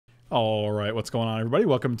All right, what's going on, everybody?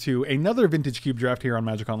 Welcome to another Vintage Cube Draft here on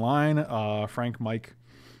Magic Online. Frank, Mike,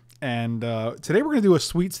 and today we're going to do a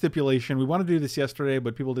sweet stipulation. We wanted to do this yesterday,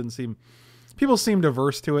 but people seemed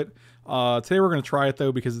averse to it. Today we're going to try it,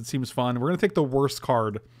 though, because it seems fun. We're going to take the worst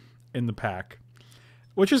card in the pack,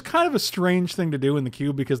 which is kind of a strange thing to do in the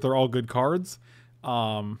cube because they're all good cards.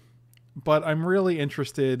 But I'm really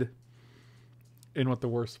interested in what do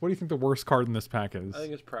you think the worst card in this pack is? I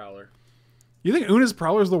think it's Prowler. You think Una's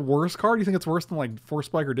Prowler is the worst card? You think it's worse than like Force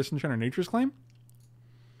Spike or Disenchant or Nature's Claim?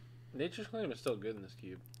 Nature's Claim is still good in this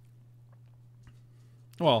cube.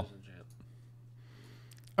 Well,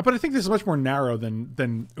 but I think this is much more narrow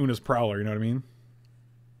than Una's Prowler, you know what I mean?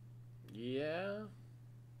 Yeah.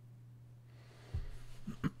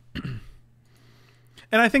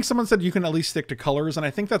 And I think someone said you can at least stick to colors, and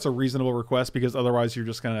I think that's a reasonable request because otherwise you're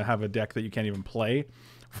just going to have a deck that you can't even play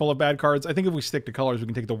full of bad cards. I think if we stick to colors, we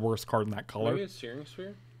can take the worst card in that color. Maybe it's Searing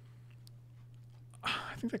Sphere?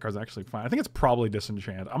 I think that card's actually fine. I think it's probably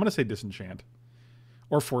Disenchant. I'm going to say Disenchant.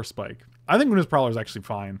 Or Force Spike. I think Una's Prowler is actually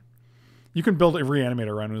fine. You can build a Reanimator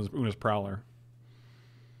around Una's Prowler.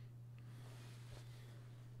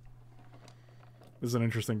 This is an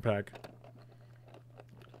interesting pack.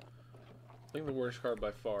 I think the worst card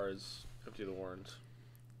by far is Empty the Warrens.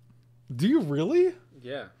 Do you really?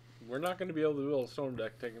 Yeah. We're not going to be able to build a Storm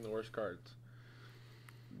deck taking the worst cards.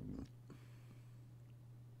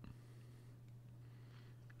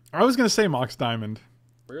 I was going to say Mox Diamond.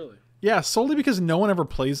 Really? Yeah, solely because no one ever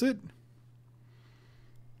plays it.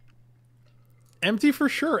 Empty for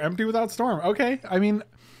sure. Empty without Storm. Okay. I mean,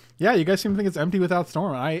 yeah, you guys seem to think it's empty without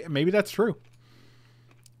Storm. Maybe that's true.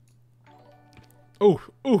 Oh,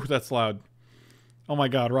 ooh, that's loud. Oh my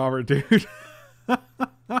God, Robert, dude.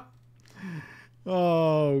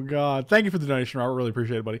 Oh God. Thank you for the donation, Robert. Really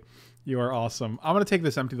appreciate it, buddy. You are awesome. I'm going to take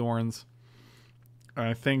this Empty the Warrens.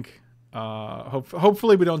 I think,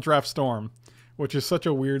 hopefully we don't draft Storm, which is such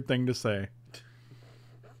a weird thing to say.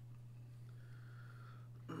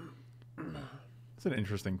 It's an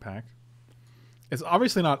interesting pack. It's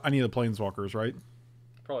obviously not any of the Planeswalkers, right?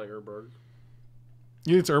 Probably Urborg.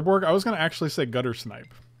 You think it's Urborg? I was going to actually say Gutter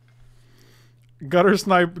Snipe. Gutter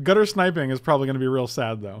sniping is probably going to be real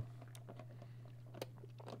sad, though.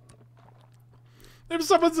 If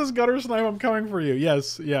someone says Gutter Snipe, I'm coming for you.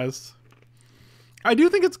 Yes, yes. I do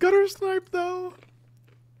think it's Gutter Snipe, though.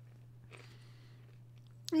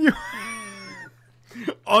 You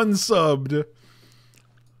unsubbed.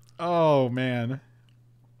 Oh, man.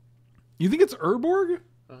 You think it's Urborg?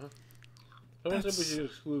 Uh-huh. Someone said we should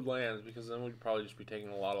exclude lands because then we'd probably just be taking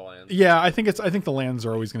a lot of lands. Yeah, I think the lands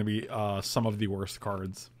are always going to be some of the worst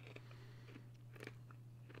cards.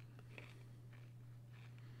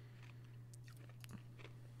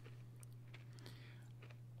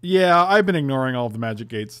 Yeah, I've been ignoring all of the Magic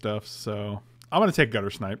Gate stuff, so I'm going to take Gutter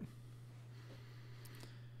Snipe.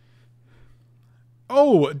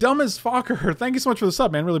 Oh, Dumb as Fokker. Thank you so much for the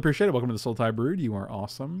sub, man. Really appreciate it. Welcome to the Sultai Brood. You are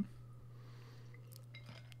awesome.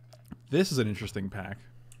 This is an interesting pack.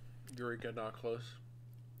 Eureka, not close.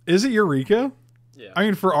 Is it Eureka? Yeah. I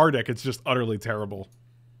mean, for our deck, it's just utterly terrible.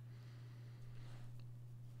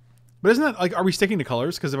 But isn't that, like, are we sticking to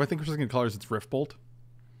colors? Because if I think we're sticking to colors, it's Riftbolt.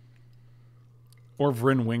 Or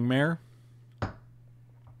Vryn Wingmare.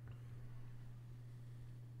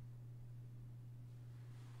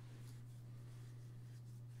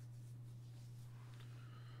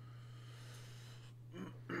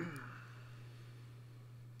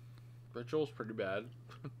 Ritual's pretty bad.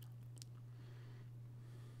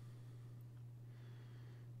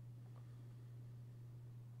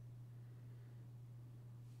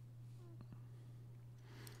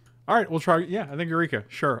 All right, we'll try. Yeah, I think Eureka.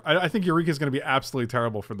 Sure. I think Eureka is going to be absolutely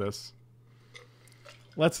terrible for this.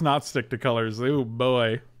 Let's not stick to colors. Oh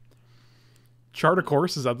boy. Chart a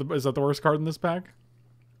Course, is that the worst card in this pack?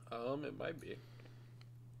 It might be.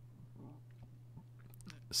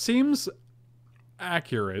 Seems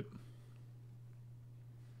accurate.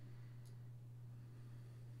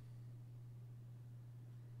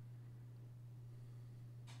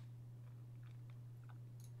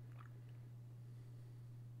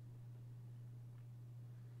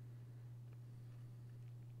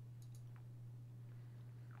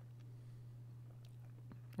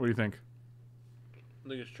 What do you think? I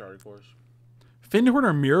think it's Charter Course. Fyndhorn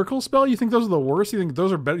or Miracle Spell? You think those are the worst? You think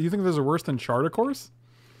those are better? You think those are worse than Chart a Course?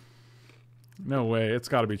 No way. It's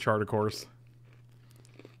got to be Chart a Course.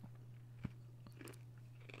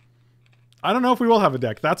 I don't know if we will have a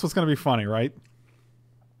deck. That's what's going to be funny, right?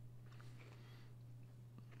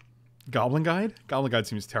 Goblin Guide? Goblin Guide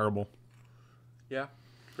seems terrible. Yeah,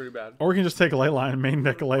 pretty bad. Or we can just take a Leyline, main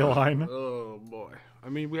deck a Leyline. Oh, boy. I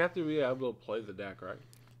mean, we have to be able to play the deck, right?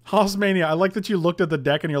 Hossmania, I like that you looked at the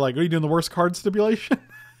deck and you're like, are you doing the worst card stipulation?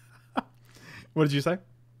 What did you say?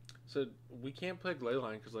 So we can't pick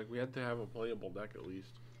Leyline because like we had to have a playable deck at least.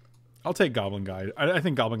 I'll take Goblin Guide. I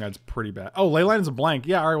think Goblin Guide's pretty bad. Oh, Leyline is a blank.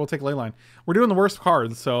 Yeah, all right, we'll take Leyline. We're doing the worst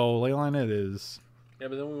cards, so Leyline it is. Yeah,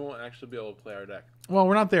 but then we won't actually be able to play our deck. Well,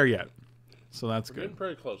 we're not there yet, so that's We're good. getting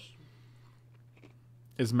pretty close.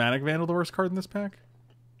 Is Manic Vandal the worst card in this pack?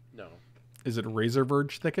 No. Is it Razor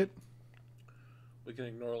Verge Thicket? We can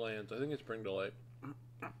ignore lands. I think it's Bring to Light.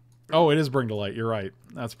 Oh, it is Bring to Light. You're right.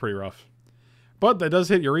 That's pretty rough. But that does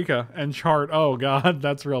hit Eureka and Chart. Oh, God.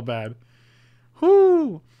 That's real bad.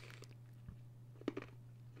 Whoo!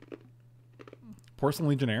 Porcelain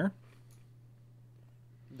Legionnaire?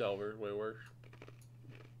 Delver, way worse.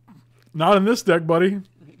 Not in this deck, buddy.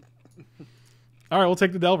 All right, we'll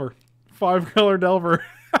take the Delver. 5-color Delver.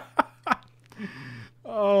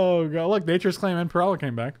 Oh, God. Look, Nature's Claim and Perala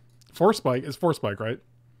came back. Force Spike. It's Force Spike, right?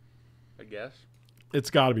 I guess. It's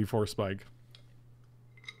got to be Force Spike.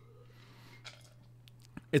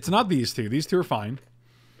 It's not these two. These two are fine.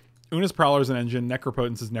 Una's Prowler is an engine.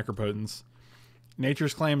 Necropotence is Necropotence.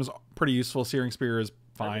 Nature's Claim is pretty useful. Searing Spear is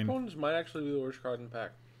fine. Necropotence might actually be the worst card in the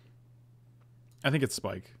pack. I think it's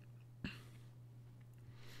Spike.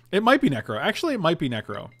 It might be Necro. Actually, it might be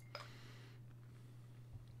Necro.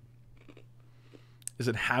 Is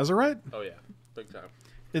it Hazaret? Oh, yeah. Big time.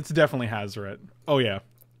 It's definitely Hazaret. Oh, yeah.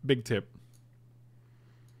 Big tip.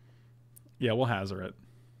 Yeah, we'll Hazaret.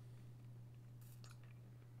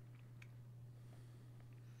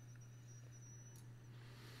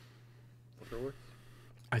 What's it worth?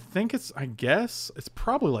 I think it's, I guess, it's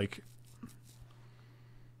probably like...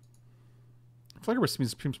 Flicker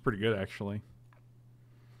seems pretty good, actually.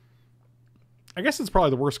 I guess it's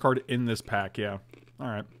probably the worst card in this pack, yeah.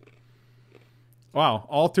 Alright.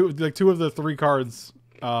 Wow, two of the 3 cards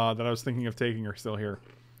that I was thinking of taking are still here.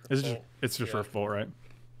 It's just for full, right?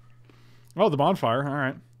 Oh, the Bonfire,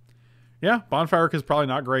 alright. Yeah, Bonfire is probably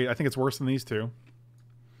not great. I think it's worse than these two.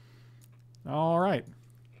 Alright.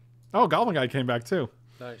 Oh, Goblin Guide came back too.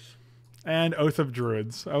 Nice. And Oath of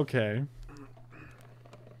Druids, okay.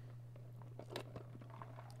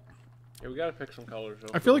 Yeah, we gotta pick some colors.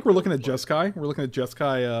 I feel like we're looking at Jeskai. We're looking at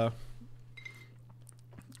Jeskai.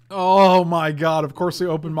 Oh my God! Of course, we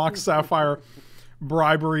open Mox Sapphire,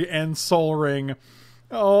 Bribery, and Soul Ring.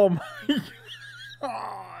 Oh my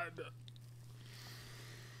God!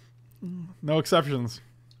 No exceptions.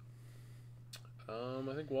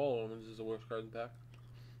 I think Wall Omens is the worst card in the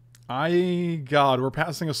pack. God, we're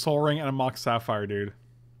passing a Soul Ring and a Mox Sapphire, dude.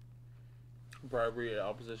 Bribery,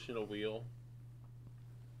 opposition, a wheel.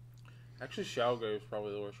 Actually, Shalgrave is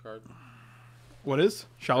probably the worst card. What is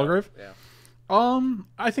Shalgrave? Yeah.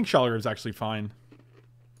 I think Shalgrave's actually fine.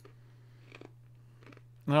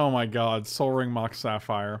 Oh my God, Soul Ring, Mox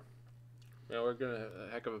Sapphire. Yeah, we're gonna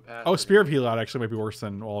a heck of a pass. Oh, Spear of Heal-Out actually might be worse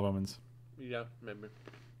than Wall of Omens. Yeah, maybe.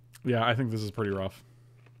 Yeah, I think this is pretty rough.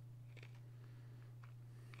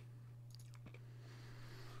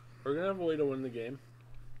 We're gonna have a way to win the game.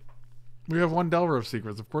 We have 1 Delver of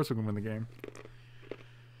Secrets. Of course we can win the game.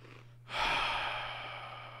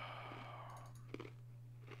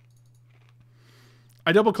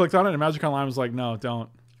 I double-clicked on it, and Magic Online was like, no, don't.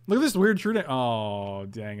 Look at this weird true name. Oh,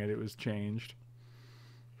 dang it. It was changed.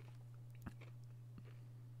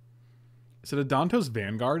 Is it a Dantos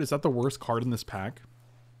Vanguard? Is that the worst card in this pack?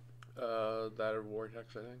 That or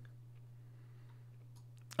Vortex, I think.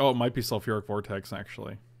 Oh, it might be Sulfuric Vortex,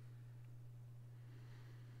 actually.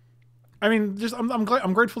 I mean, just I'm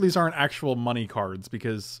grateful these aren't actual money cards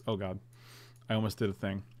because, oh God, I almost did a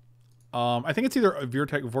thing. I think it's either a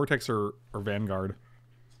Vortex or Vanguard.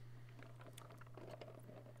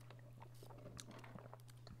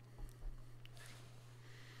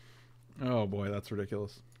 Oh boy, that's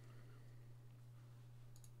ridiculous.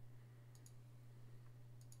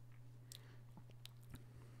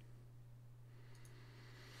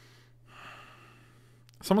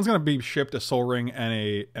 Someone's gonna be shipped a Soul Ring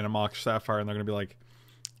and a Mox Sapphire, and they're gonna be like,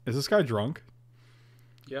 "Is this guy drunk?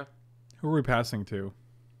 Yeah. Who are we passing to?"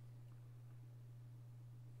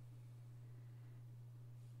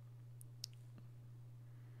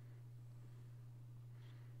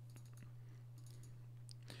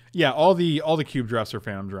 Yeah, all the cube drafts are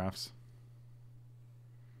Phantom drafts.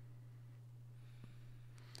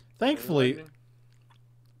 Thankfully, you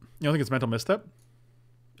don't think it's Mental Misstep?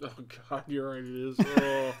 Oh God, you're right. It is.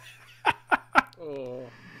 Oh.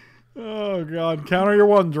 Oh God! Counter your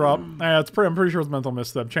 1 drop. Yeah, I'm pretty sure it's Mental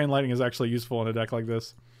Misstep. Chain Lightning is actually useful in a deck like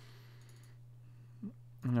this.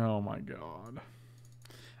 Oh my God!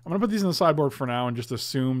 I'm gonna put these in the sideboard for now and just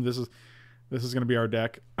assume this is. This is going to be our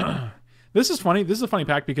deck. This is funny. This is a funny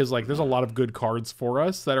pack because like there's a lot of good cards for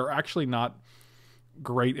us that are actually not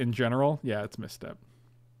great in general. Yeah, it's Misstep.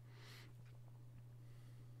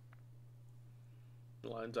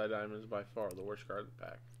 Lion's Eye Diamond is by far the worst card in the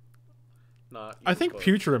pack. Not. I think close.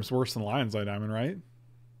 Putridum's worse than Lion's Eye Diamond, right?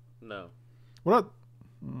 No. What up?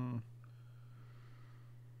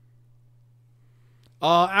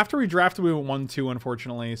 After we drafted, we went 1-2,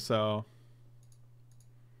 unfortunately, so.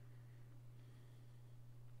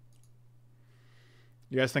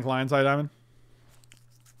 You guys think Lion's Eye Diamond?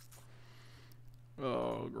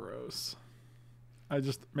 Oh, gross. I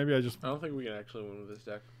don't think we can actually win with this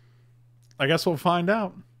deck. I guess we'll find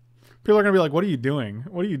out. People are going to be like, what are you doing?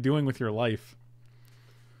 What are you doing with your life?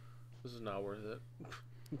 This is not worth it.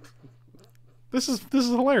 This is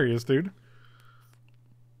hilarious, dude.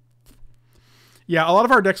 Yeah, a lot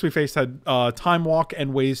of our decks we faced had Time Walk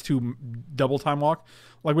and ways to double Time Walk.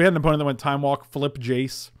 Like, we had an opponent that went Time Walk, flip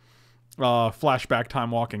Jace, flashback Time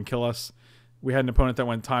Walk, and kill us. We had an opponent that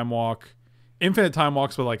went Time Walk, infinite Time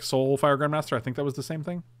Walks with, like, Soul Fire Grandmaster. I think that was the same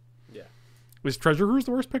thing. Yeah. Was Treasure Cruise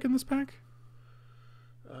the worst pick in this pack?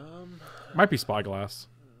 Might be Spyglass.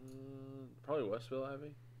 Probably Westville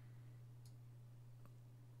Abbey.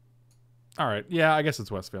 All right. Yeah, I guess it's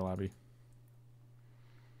Westvale Abbey.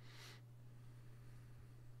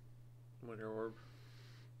 Winter Orb.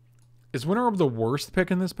 Is Winter Orb the worst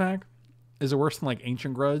pick in this pack? Is it worse than like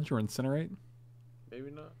Ancient Grudge or Incinerate?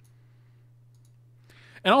 Maybe not.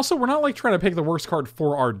 And also, we're not like trying to pick the worst card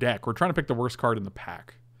for our deck. We're trying to pick the worst card in the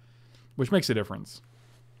pack, which makes a difference.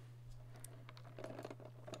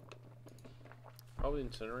 Probably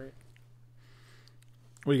Incinerate.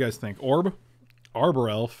 What do you guys think? Orb? Arbor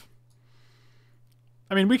Elf.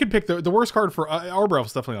 I mean, we could pick the worst card for Arbor Elf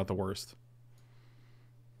is definitely not the worst.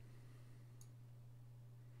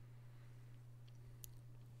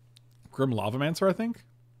 Grim Lavamancer, I think.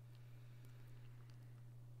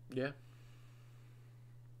 Yeah.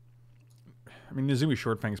 I mean, Nizumi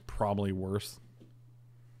Shortfang is probably worse.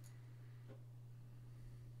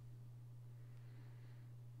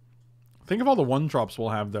 Think of all the one drops we'll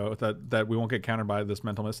have though that we won't get countered by this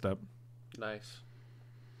mental misstep. Nice.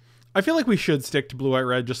 I feel like we should stick to blue white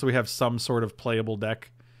red just so we have some sort of playable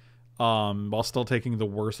deck, while still taking the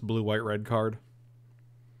worst blue white red card,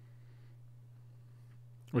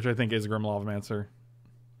 which I think is Grim Lavamancer.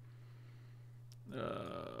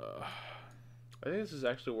 I think this is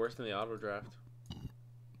actually worse than the auto draft.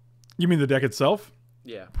 You mean the deck itself?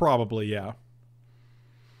 Yeah. Probably, yeah.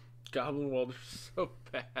 Goblin Welder's so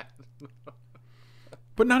bad.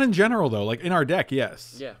 But not in general, though. Like, in our deck,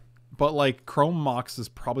 yes. Yeah. But, like, Chrome Mox is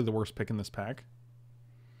probably the worst pick in this pack.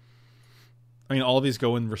 I mean, all of these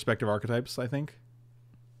go in respective archetypes, I think.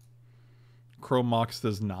 Chrome Mox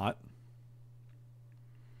does not.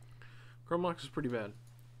 Chrome Mox is pretty bad.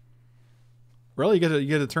 Really? You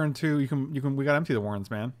get a turn two. We got empty the warrens,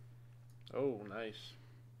 man. Oh, nice.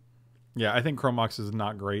 Yeah, I think Chrome Mox is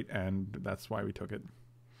not great, and that's why we took it.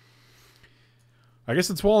 I guess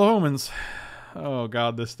it's Wall of Omens. Oh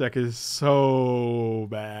god, this deck is so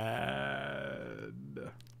bad.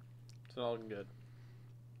 It's not looking good.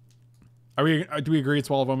 Do we agree it's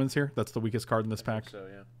Wall of Omens here? That's the weakest card in this pack. So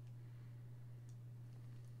yeah.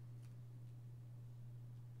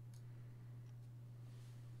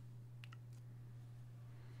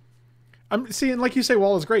 I'm seeing, like you say,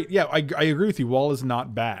 Wall is great. Yeah, I agree with you. Wall is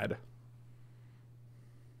not bad.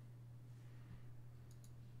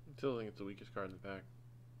 I still think it's the weakest card in the pack.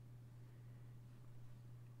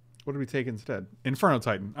 What did we take instead? Inferno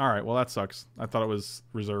Titan. All right, well, that sucks. I thought it was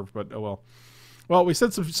reserved, but oh well. Well, we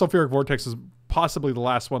said Sulfuric Vortex is possibly the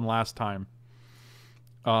last one last time.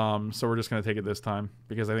 So we're just going to take it this time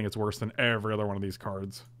because I think it's worse than every other one of these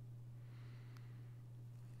cards.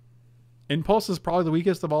 Impulse is probably the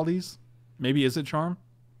weakest of all these. Maybe Is It Charm?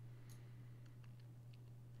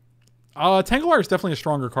 Tanglewyre is definitely a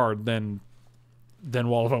stronger card than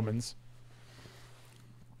Wall of Omens.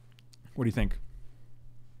 What do you think?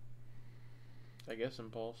 I guess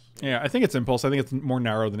Impulse. Yeah, I think it's Impulse. I think it's more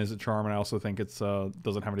narrow than Is It Charm, and I also think it's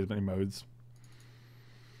doesn't have as many modes.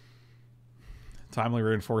 Timely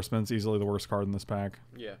Reinforcement's easily the worst card in this pack.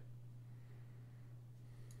 Yeah.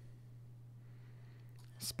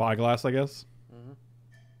 Spyglass, I guess. Mm-hmm.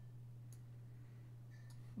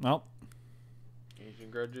 Well,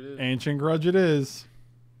 Ancient Grudge it is. Ancient Grudge it is.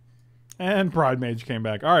 And Pride Mage came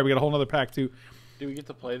back. All right, we got a whole other pack too. Do we get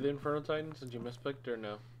to play the Inferno Titan since you mispicked or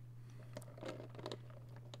no?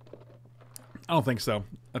 I don't think so.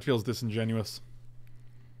 That feels disingenuous.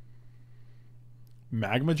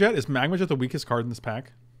 Magma Jet? Is Magma Jet the weakest card in this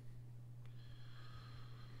pack?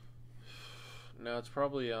 No, it's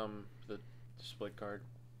probably the Split card.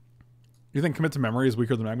 You think Commit to Memory is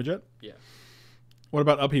weaker than Magma Jet? Yeah. What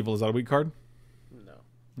about Upheaval? Is that a weak card?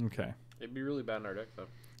 No. Okay. It'd be really bad in our deck, though.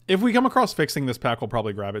 If we come across fixing this pack, we'll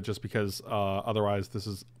probably grab it just because otherwise this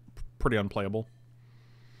is pretty unplayable.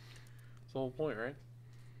 That's the whole point, right?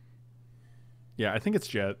 Yeah, I think it's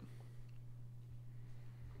Jet.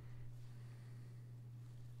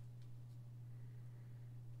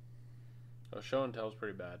 Oh, Show and Tell is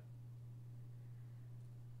pretty bad.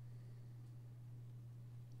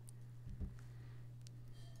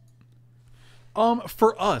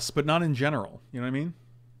 For us, but not in general. You know what I mean?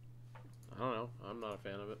 I don't know. I'm not a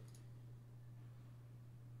fan of it.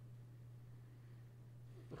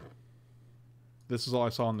 This is all I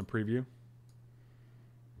saw in the preview.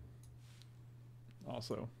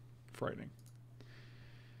 Also, frightening.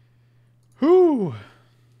 Whew.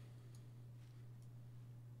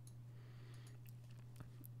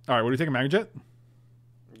 All right, what do you think of Magjet?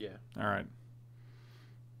 Yeah. All right.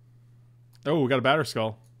 Oh, we got a Batter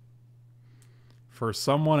Skull. For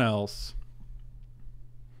someone else.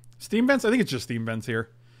 Steam Vents? I think it's just Steam Vents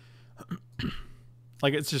here.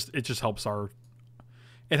 Like, it just helps our...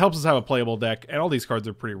 It helps us have a playable deck, and all these cards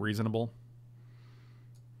are pretty reasonable.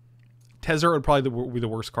 Tezzeret would probably be the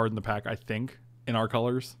worst card in the pack, I think, in our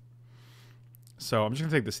colors. So I'm just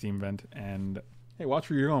going to take the Steam Vent, and... Hey,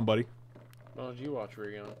 watch where you're going, buddy. Why don't you watch where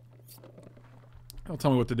you're going? Don't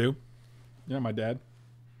tell me what to do. You're not my dad.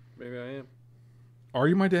 Maybe I am. Are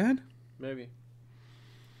you my dad? Maybe.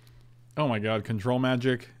 Oh my god, Control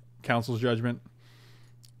Magic, Council's Judgment.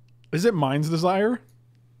 Is it Mind's Desire?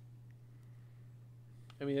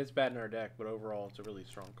 I mean, it's bad in our deck, but overall, it's a really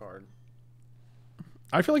strong card.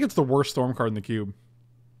 I feel like it's the worst Storm card in the cube.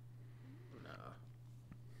 Nah.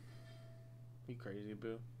 You crazy,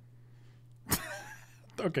 boo.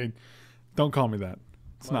 Okay, don't call me that.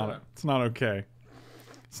 It's Why not. not? It's not okay.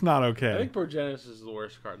 It's not okay. I think Progenesis is the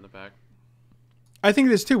worst card in the pack. I think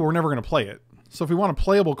it is too, but we're never going to play it. So if we want a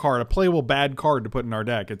playable card, a playable bad card to put in our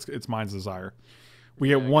deck, it's Mind's Desire. We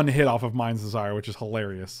get one hit off of Mind's Desire, which is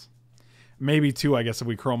hilarious. Maybe two, I guess, if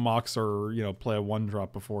we Chrome Mox or, play a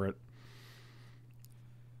 1-drop before it.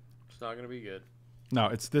 It's not going to be good. No,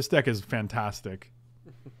 this deck is fantastic.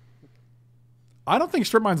 I don't think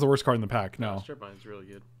Strip Mine's the worst card in the pack, no. Strip Mine's really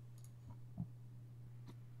good.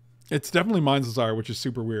 It's definitely Mind's Desire, which is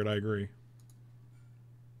super weird, I agree.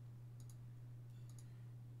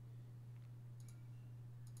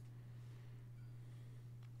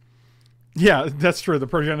 Yeah, that's true. The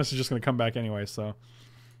Progenesis is just going to come back anyway, so.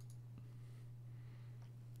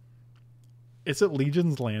 Is it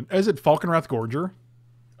Legion's Land? Is it Falconwrath Gorger?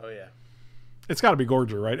 Oh, yeah. It's got to be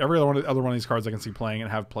Gorger, right? Every other one of these cards I can see playing and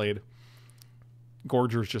have played.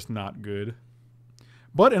 Gorger's just not good.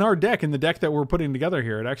 But in our deck, in the deck that we're putting together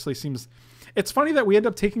here, it actually seems... It's funny that we end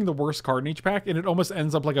up taking the worst card in each pack, and it almost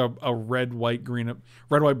ends up like a red, white, green...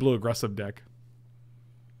 Red, white, blue aggressive deck.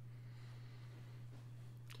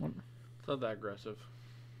 It's not that aggressive.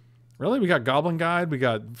 Really? We got Goblin Guide, we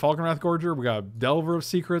got Falconwrath Gorger, we got Delver of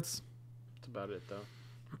Secrets. That's about it,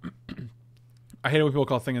 though. I hate it when people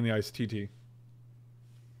call Thing in the Ice TT.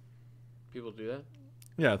 People do that?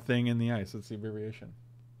 Yeah, Thing in the Ice. That's the abbreviation.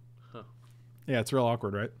 Huh. Yeah, it's real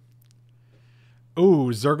awkward, right?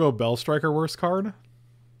 Ooh, Zergo Bellstriker worst card?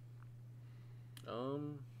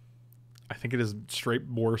 I think it is straight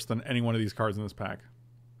worse than any one of these cards in this pack.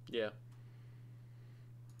 Yeah.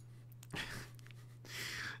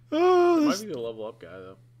 Oh, Might be the level up guy,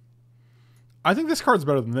 though. I think this card's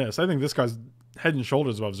better than this. I think this guy's head and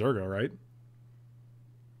shoulders above Zergo, right?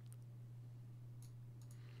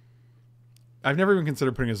 I've never even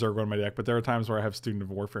considered putting a Zergo in my deck, but there are times where I have Student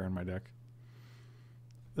of Warfare in my deck.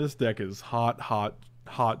 This deck is hot, hot,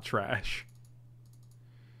 hot trash.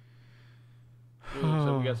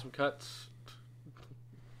 So we got some cuts.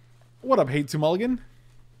 What up, Hate to Mulligan?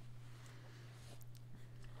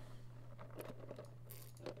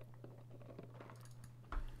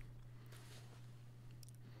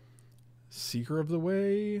 Seeker of the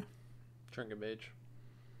Way. Trinket Mage.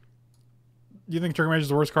 You think Trinket Mage is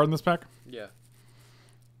the worst card in this pack? Yeah.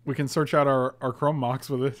 We can search out our Chrome Mox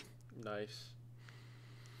with it. Nice.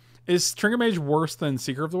 Is Trinket Mage worse than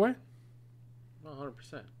Seeker of the Way?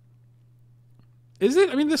 100%. Is it?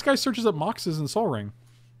 I mean, this guy searches up Moxes and Soul Ring.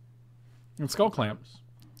 And Skull Clamp.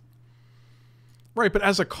 Right, but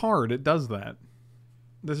as a card, it does that.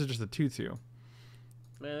 This is just a 2-2.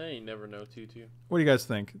 Man, I ain't never know 2-2. What do you guys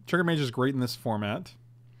think? Trinket Mage is great in this format.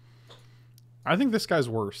 I think this guy's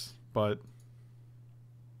worse, but...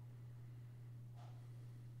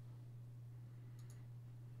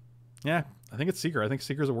 Yeah, I think it's Seeker. I think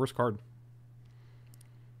Seeker's a worse card.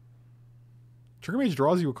 Trinket Mage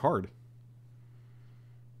draws you a card.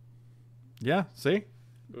 Yeah, see?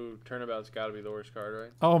 Ooh, Turnabout's got to be the worst card,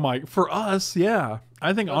 right? Oh my, for us, yeah.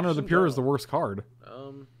 I think No, Honor of just the in Pure is the general. worst card.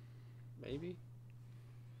 Maybe.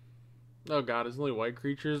 Oh God, it's only white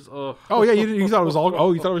creatures. Oh. Oh yeah, you thought it was all.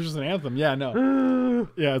 Oh, you thought it was just an anthem. Yeah, no.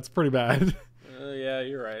 Yeah, it's pretty bad. Yeah,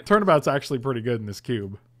 you're right. Turnabout's actually pretty good in this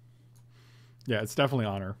cube. Yeah, it's definitely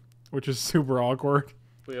Honor, which is super awkward.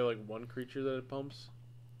 We have like one creature that it pumps.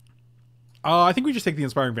 I think we just take the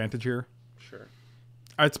Inspiring Vantage here. Sure.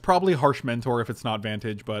 It's probably Harsh Mentor if it's not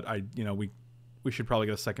Vantage, but we should probably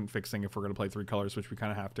get a second fixing if we're going to play 3 colors, which we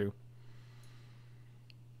kind of have to.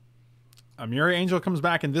 Amiri Angel comes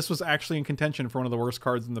back, and this was actually in contention for one of the worst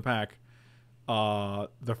cards in the pack.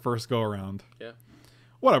 The first go around. Yeah.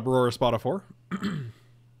 What up, Roar Spot of 4?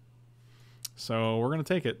 So we're going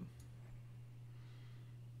to take it.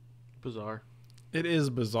 Bizarre. It is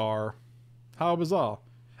bizarre. How bizarre?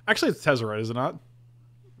 Actually, it's Tezzeret, is it not?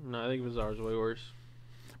 No, I think Bizarre is way worse.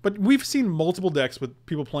 But we've seen multiple decks with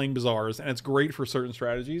people playing Bizarres, and it's great for certain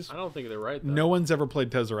strategies. I don't think they're right, though. No one's ever played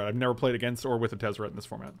Tezzeret. I've never played against or with a Tezzeret in this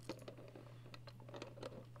format.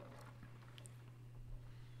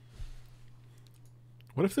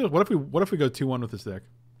 What if we go 2-1 with this deck?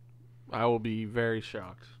 I will be very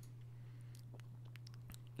shocked.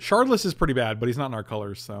 Shardless is pretty bad, but he's not in our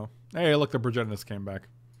colors, so... Hey, look, the Progenitus came back.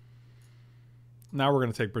 Now we're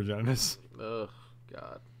going to take Progenitus. Ugh,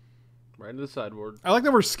 God. Right into the sideboard. I like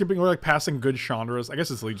that we're like passing good Chandras. I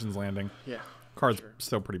guess it's Legion's Landing. Yeah. Card's sure.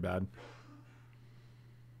 still pretty bad.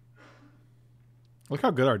 Look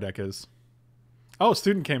how good our deck is. Oh,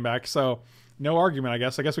 Student came back, so no argument, I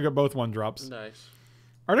guess. I guess we got both 1-drops. Nice.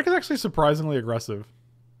 Our deck is actually surprisingly aggressive.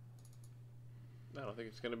 I don't think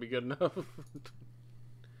it's going to be good enough.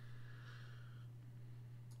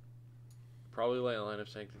 Probably Line of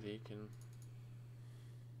Sanctity can...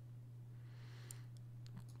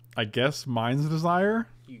 I guess Mind's Desire?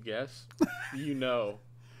 You guess? You know.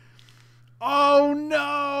 Oh,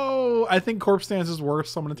 no! I think Corpse Dance is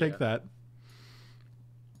worse, so I'm going to take that.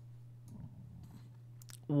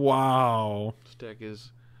 Wow. This deck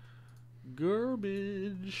is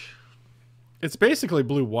garbage. It's basically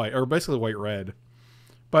blue-white, or basically white-red.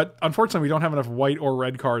 But unfortunately, we don't have enough white or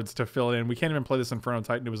red cards to fill it in. We can't even play this Inferno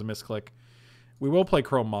Titan. It was a misclick. We will play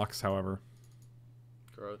Chrome Mox, however.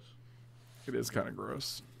 Gross. It is kind of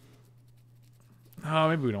gross. Oh,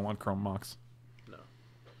 maybe we don't want Chrome Mox. No.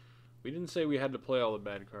 We didn't say we had to play all the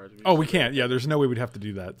bad cards. We can't. Yeah, there's no way we'd have to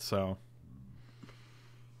do that, so...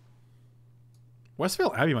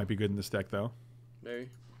 Westvale Abbey might be good in this deck, though. Maybe.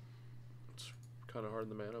 It's kind of hard in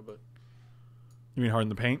the mana, but... You mean hard in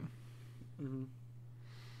the paint? Mm-hmm.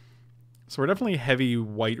 So we're definitely heavy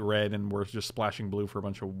white-red, and we're just splashing blue for a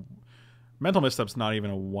bunch of... Mental Misstep's not even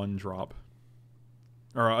a 1-drop.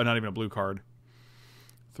 Or not even a blue card.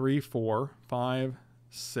 3, 4, 5,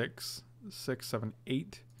 6, 6, 7,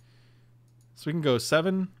 8. So we can go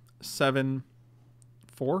 7, 7,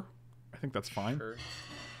 4. I think that's fine. Sure.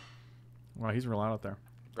 Wow, he's real out there.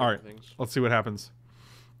 All right, Things. let's see what happens.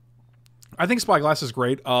 I think Spyglass is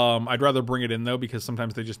great. I'd rather bring it in, though, because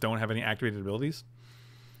sometimes they just don't have any activated abilities.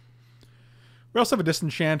 We also have a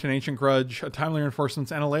Disenchant, an Ancient Grudge, a Timely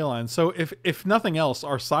Reinforcements, and a Leyline. So if nothing else,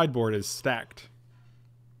 our sideboard is stacked.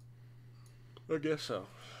 I guess so.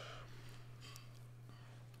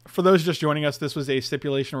 For those just joining us, this was a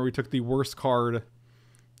stipulation where we took the worst card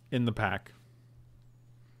in the pack.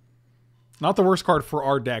 Not the worst card for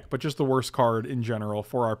our deck, but just the worst card in general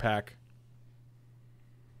for our pack.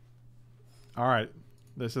 All right,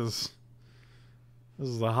 this is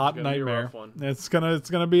a hot nightmare. Rough one. It's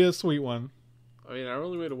gonna be a sweet one. I mean, our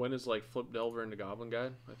only way to win is like flip Delver into Goblin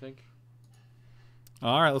Guide, I think.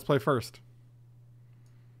 All right, let's play first.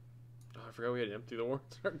 Oh, I forgot we had to empty the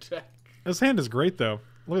wards in our deck. This hand is great, though.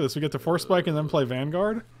 Look at this. We get to Force Spike and then play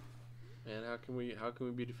Vanguard. And how can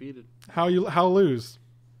we be defeated? How lose?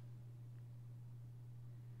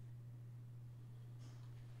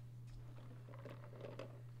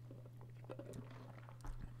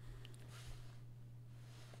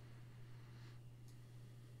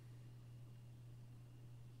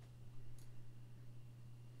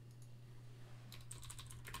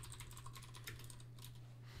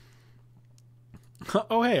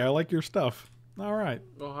 Oh, hey, I like your stuff. All right.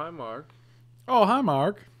 Oh, hi, Mark. Oh, hi,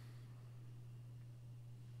 Mark.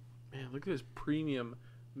 Man, look at this premium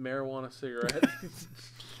marijuana cigarette.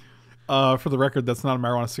 For the record, that's not a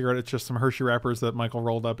marijuana cigarette. It's just some Hershey wrappers that Michael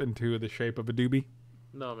rolled up into the shape of a doobie.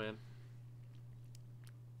 No, man.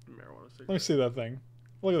 Marijuana cigarette. Let me see that thing.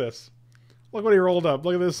 Look at this. Look what he rolled up.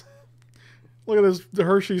 Look at this. Look at this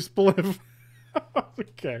Hershey spliff.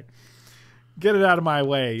 Okay. Get it out of my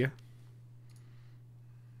way.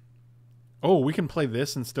 Oh, we can play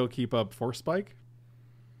this and still keep up Force Spike?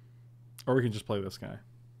 Or we can just play this guy.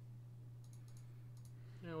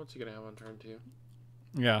 Yeah, what's he gonna have on turn 2?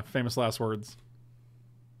 Yeah, famous last words.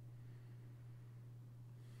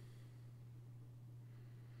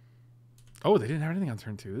 Oh, they didn't have anything on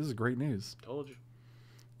turn 2. This is great news. Told you.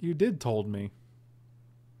 You did told me.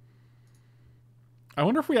 I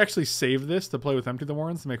wonder if we actually save this to play with Empty the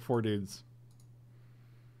Warrens to make 4 dudes.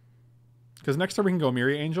 Because next turn we can go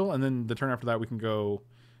Myria Angel, and then the turn after that we can go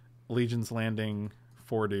Legion's Landing,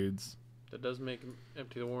 4 dudes. That does make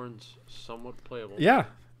Empty the Warrens somewhat playable. Yeah,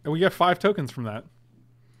 and we get 5 tokens from that.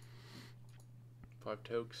 5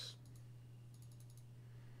 tokes.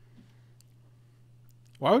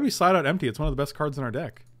 Why would we slide out Empty? It's one of the best cards in our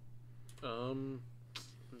deck. I'm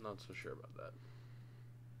not so sure about that.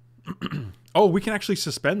 Oh, we can actually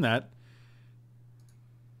suspend that.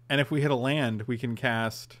 And if we hit a land, we can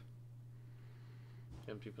cast...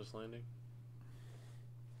 Empty plus landing.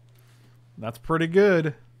 That's pretty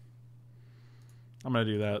good. I'm going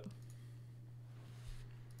to do that.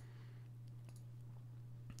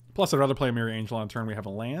 Plus, I'd rather play a Myria Angel on a turn we have a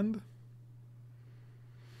land.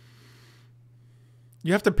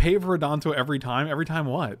 You have to pay for Adonto every time? Every time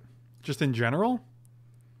what? Just in general?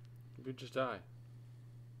 You just die.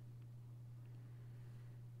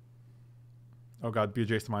 Oh god, be a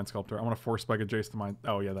Jace the Mind Sculptor. I want to Force Spike a Jace the Mind...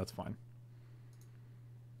 Oh yeah, that's fine.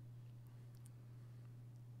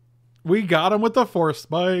 We got him with the Force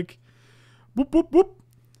Spike. Boop, boop, boop.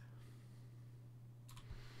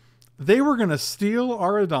 They were going to steal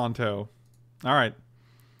our Adonto. Alright.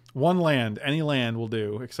 1 land. Any land will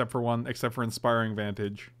do, except for Inspiring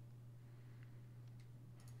Vantage.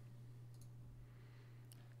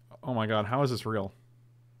 Oh my god, how is this real?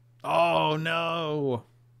 Oh no!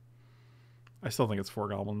 I still think it's 4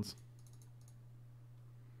 goblins.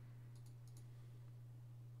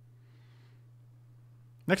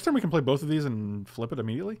 Next time we can play both of these and flip it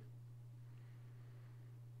immediately.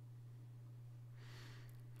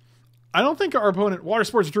 I don't think our opponent... Water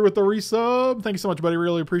Sports Drew with the resub. Thank you so much, buddy.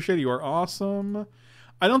 Really appreciate it. You are awesome.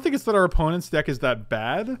 I don't think it's that our opponent's deck is that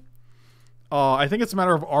bad. I think it's a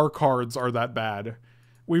matter of our cards are that bad.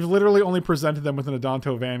 We've literally only presented them with an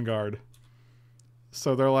Adonto Vanguard.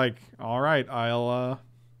 So they're like, all right, I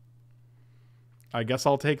guess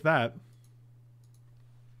I'll take that.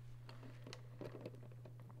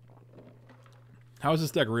 How is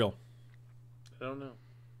this deck real? I don't know.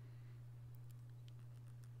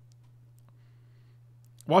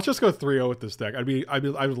 Watch us go 3-0 with this deck. I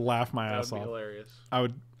would laugh my ass off. That would be hilarious. I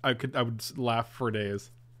would laugh for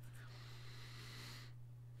days.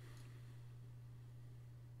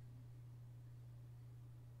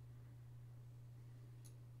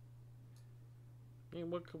 I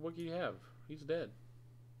mean, what can you have? He's dead.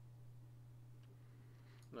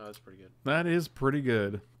 No, that's pretty good. That is pretty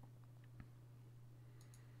good.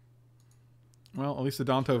 Well, at least the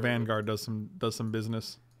Adonto Vanguard does some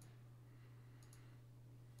business.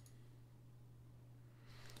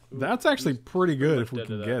 Ooh, that's actually pretty good if we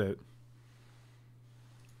can get it.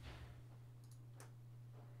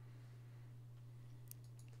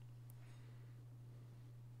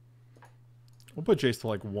 We'll put Jace to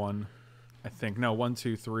like 1, I think. No, 1,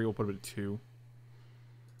 2, 3. We'll put him at 2.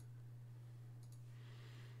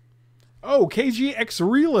 Oh, KGX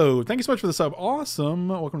Reload. Thank you so much for the sub. Awesome.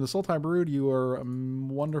 Welcome to Sultai Brood. You are a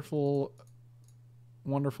wonderful,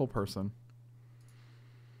 wonderful person.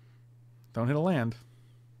 Don't hit a land.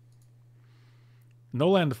 No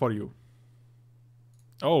land for you.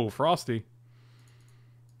 Oh, Frosty.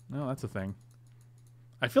 No, that's a thing.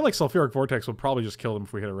 I feel like Sulfuric Vortex would probably just kill them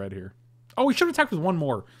if we hit a red here. Oh, we should have attacked with 1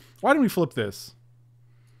 more. Why didn't we flip this?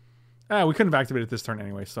 Ah, we couldn't have activated this turn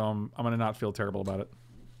anyway, so I'm going to not feel terrible about it.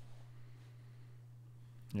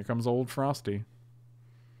 Here comes old Frosty.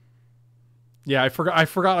 Yeah, I forgot.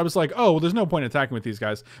 I was like, oh, well, there's no point in attacking with these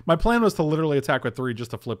guys. My plan was to literally attack with 3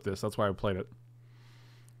 just to flip this. That's why I played it.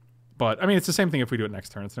 But, I mean, it's the same thing if we do it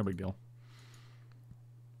next turn. It's no big deal.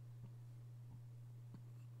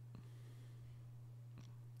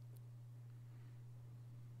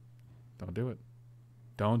 Don't do it.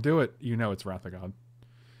 Don't do it. You know it's Wrath of God.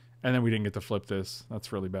 And then we didn't get to flip this.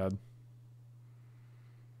 That's really bad.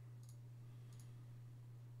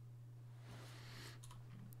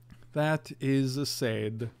 That is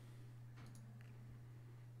sad.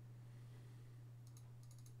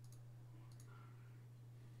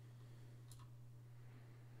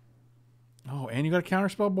 Oh, and you got a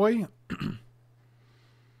counterspell, boy?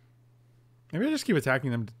 Maybe I just keep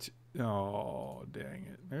attacking them to... Oh, dang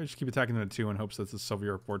it. Maybe I just keep attacking them at 2 in hopes that the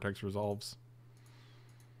Sulfuric Vortex resolves.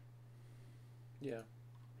 Yeah.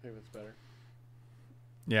 Maybe that's better.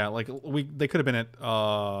 Yeah, like they could have been at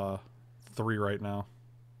 3 right now.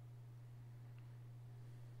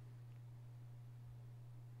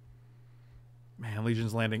 Man,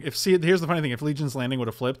 Legion's Landing. Here's the funny thing: if Legion's Landing would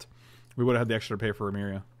have flipped, we would have had the extra to pay for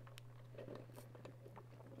Emiria.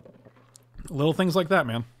 Little things like that,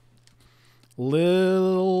 man.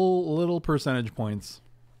 Little percentage points.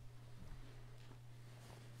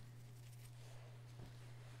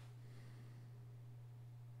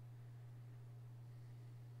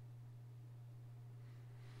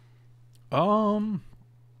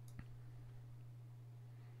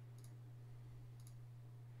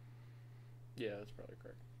 Yeah, that's probably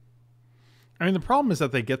correct. I mean, the problem is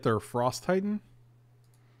that they get their Frost Titan,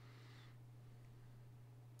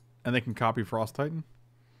 and they can copy Frost Titan.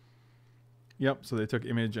 Yep, so they took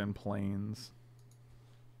Image and Planes.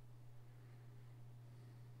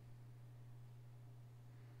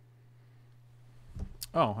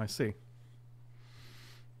 Oh, I see.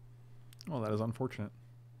 Oh, that is unfortunate.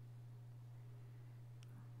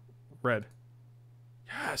 Red.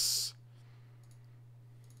 Yes!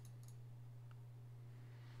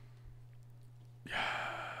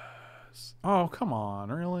 Yes! Oh, come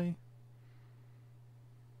on, really?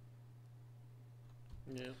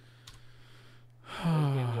 Yeah.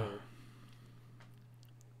 Game's over.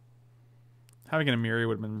 Having an Emiria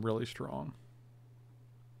would have been really strong.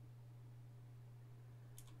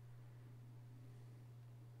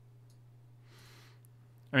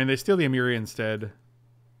 I mean, they steal the Emiria instead.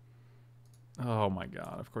 Oh my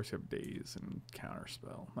god, of course you have Daze and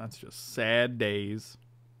Counterspell. That's just sad days.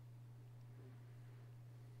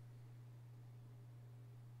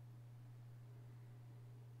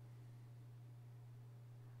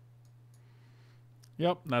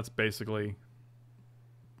 Yep, that's basically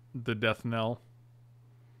the death knell.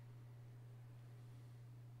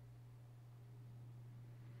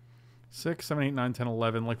 Six, 7, 8, 9, 10,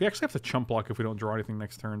 11. Like, we actually have to chump block if we don't draw anything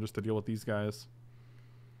next turn just to deal with these guys.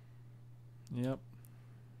 Yep.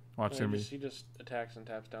 Watch him. He just attacks and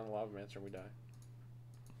taps down the Lava Mancer and we die.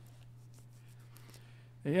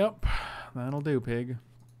 Yep. That'll do, pig.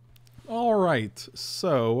 Alright,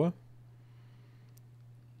 so...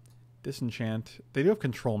 Disenchant. They do have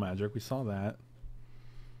control magic. We saw that.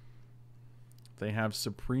 They have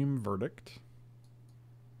Supreme Verdict.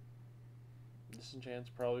 Disenchant's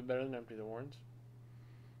probably better than Empty the Warrens.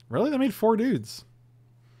 Really? They made 4 dudes.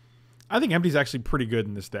 I think Empty's actually pretty good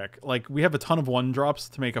in this deck. Like, we have a ton of 1-drops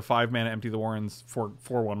to make a 5-mana Empty the Warrens for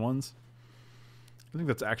 4 1/1s. I think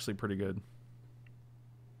that's actually pretty good.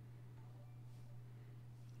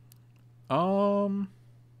 What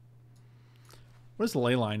does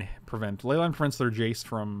Leyline prevent? Leyline prevents their Jace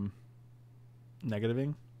from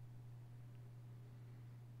negativing.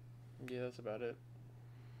 Yeah, that's about it.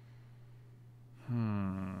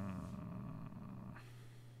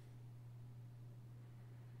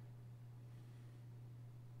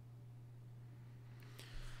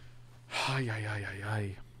 Ay, ay, ay, ay,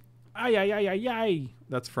 ay. Ay, ay, ay, ay, ay.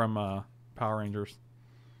 That's from Power Rangers.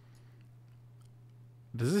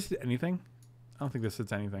 Does this hit anything? I don't think this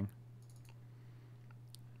hits anything.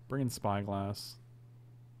 Bring in Spyglass.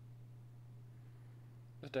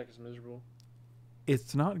 This deck is miserable.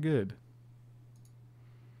 It's not good.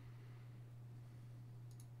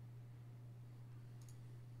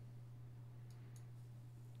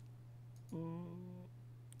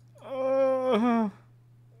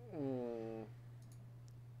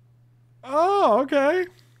 Oh, okay.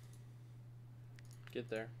 Get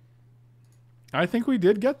there. I think we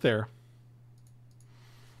did get there.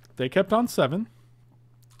 They kept on 7.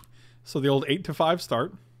 So the old 8 to 5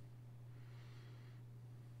 start.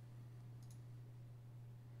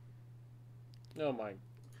 Oh my.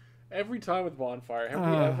 Every time with Bonfire. Have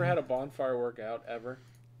we ever had a Bonfire work out, ever?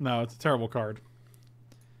 No, it's a terrible card.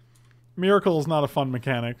 Miracle is not a fun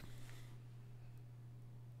mechanic.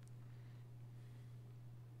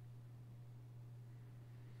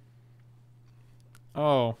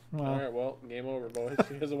 Oh, well. Alright, well, game over, boys.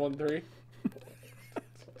 He has a 1-3.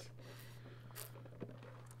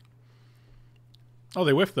 Oh,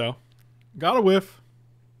 they whiffed, though. Got a whiff.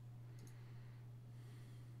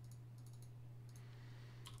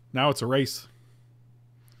 Now it's a race.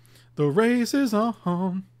 The race is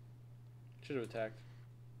on. Should have attacked.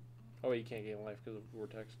 Oh, wait, you can't gain life because of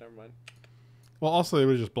Vortex. Never mind. Well, also, they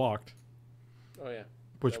would have just blocked. Oh, yeah.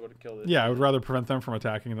 Which, that would have killed it. Yeah, I would rather prevent them from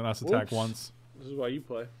attacking than us attack Oops. once. This is why you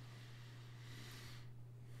play.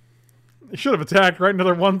 They should have attacked right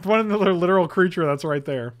another another literal creature that's right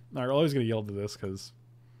there. All right, we're always going to yield to this because...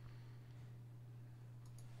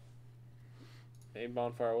 Maybe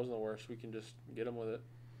Bonfire wasn't the worst. We can just get him with it.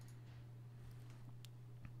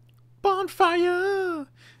 Bonfire,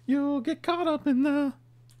 you'll get caught up in the...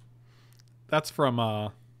 That's from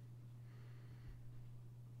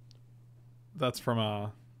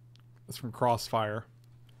Crossfire.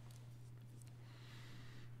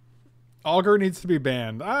 Augur needs to be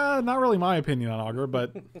banned. Not really my opinion on Augur,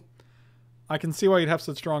 but I can see why you'd have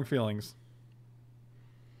such strong feelings.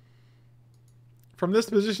 From this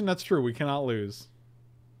position, that's true. We cannot lose.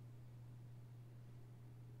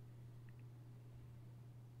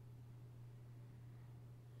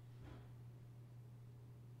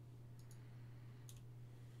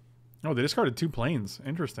 Oh, they discarded 2 planes.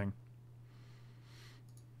 Interesting.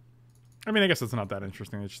 I mean, I guess it's not that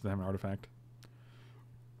interesting. It's just they have an artifact.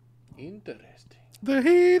 Interesting. The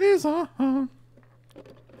heat is on.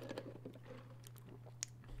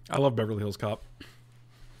 I love Beverly Hills Cop.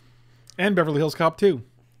 And Beverly Hills Cop 2.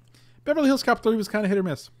 Beverly Hills Cop 3 was kind of hit or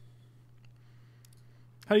miss.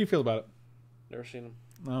 How do you feel about it? Never seen them.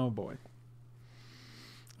 Oh, boy.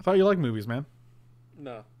 I thought you liked movies, man.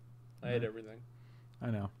 No. I hate everything. I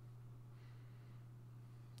know.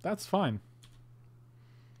 That's fine.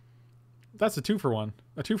 That's a 2 for 1.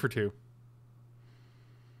 A 2 for 2.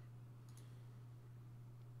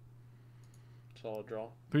 Solid draw.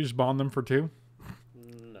 Do we just bond them for 2?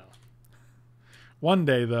 No. One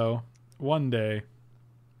day, though. One day.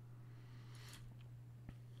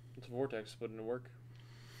 It's Vortex putting to work.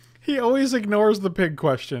 He always ignores the pig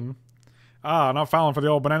question. Ah, not falling for the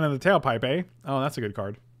old banana in the tailpipe, eh? Oh, that's a good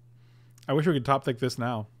card. I wish we could top deck this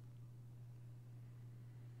now.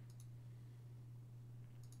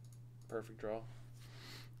 Perfect draw.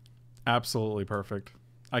 Absolutely perfect.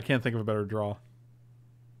 I can't think of a better draw.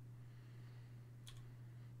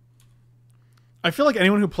 I feel like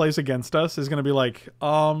anyone who plays against us is going to be like,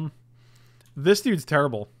 this dude's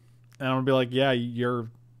terrible. And I'm going to be like, yeah, you're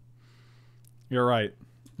right.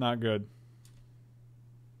 Not good.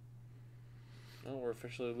 Oh, we're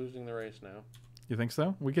officially losing the race now. You think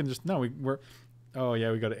so? We can just, no, we're, oh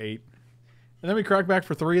yeah, we go to 8. And then we crack back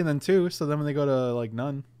for 3 and then 2. So then when they go to like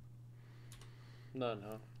none. None,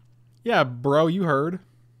 huh? Yeah, bro, you heard.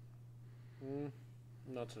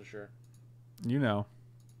 Not so sure. You know.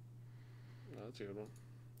 No, that's a good one.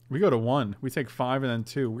 We go to 1. We take 5 and then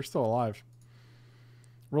 2. We're still alive.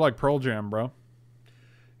 We're like Pearl Jam, bro.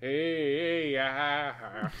 Hey,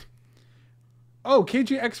 Oh,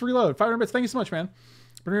 KGX Reload. 500 bits. Thank you so much, man.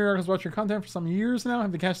 Been here to watch your content for some years now.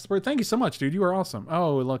 Have the cash support. Thank you so much, dude. You are awesome.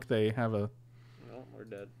 Oh, look, they have a... No, we're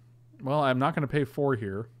dead. Well, I'm not going to pay 4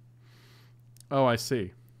 here. Oh, I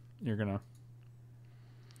see. You're going to...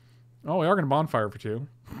 Oh, we are going to bonfire for 2.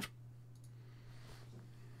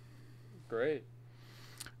 Great.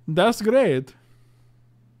 That's great.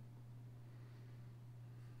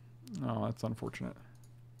 Oh, that's unfortunate.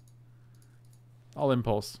 I'll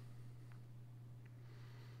impulse.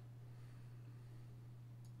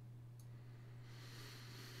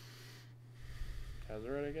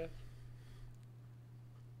 Hazard, I guess?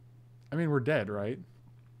 I mean, we're dead, right?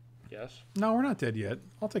 Yes. No, we're not dead yet.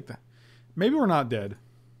 I'll take that. Maybe we're not dead.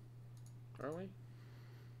 Are we?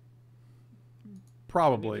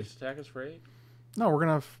 Probably. Did you just attack us for 8? No, we're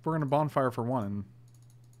gonna bonfire for 1 and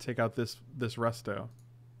take out this resto.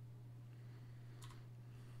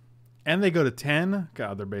 And they go to 10.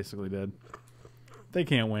 God, they're basically dead. They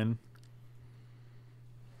can't win.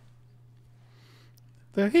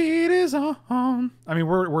 The heat is on. I mean,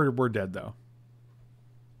 we're dead though.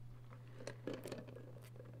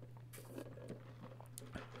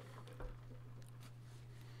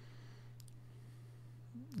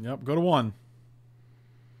 Yep, go to 1.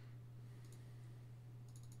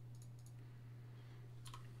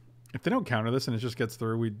 If they don't counter this and it just gets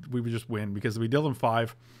through, we would just win because we deal them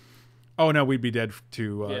 5. Oh no, we'd be dead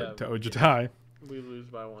to Ojitai. We lose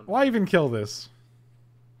by 1. Why even kill this?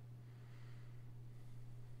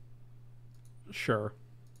 Sure.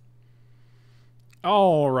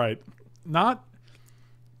 All right. Not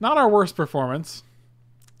our worst performance.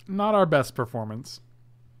 Not our best performance.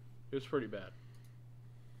 It was pretty bad.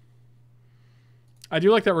 I do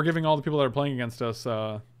like that we're giving all the people that are playing against us,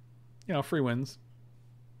 free wins.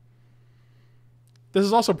 This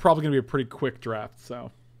is also probably going to be a pretty quick draft,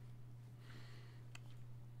 so.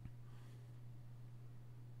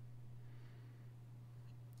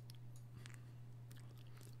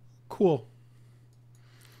 Cool.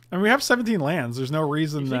 I mean, we have 17 lands. There's no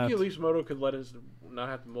reason that... You think at least Moto could let us not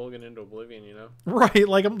have to mulligan into Oblivion, you know? Right.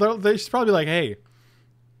 Like, they should probably be like, hey...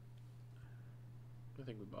 I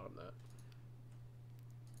think we bottomed that.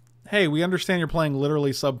 Hey, we understand you're playing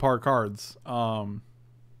literally subpar cards.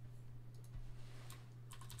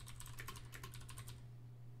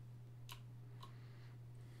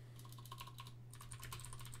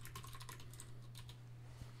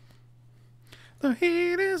 The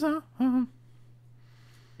heat is on.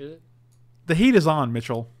 Is it? The heat is on,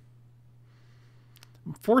 Mitchell.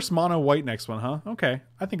 Force mono white next one, huh? Okay.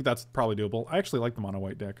 I think that's probably doable. I actually like the mono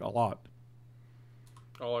white deck a lot.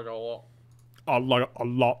 I like a lot. I like it a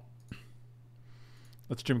lot.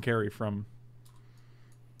 That's Jim Carrey from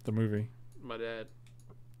the movie. My dad.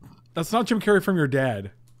 That's not Jim Carrey from your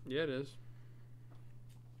dad. Yeah, it is.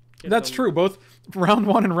 That's true. Both round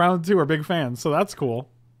 1 and round 2 are big fans, so that's cool.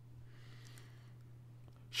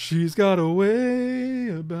 She's got a way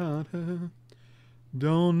about her.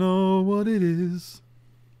 Don't know what it is.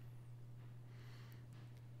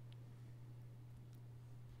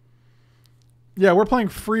 Yeah, we're playing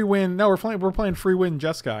free win. No, we're playing free win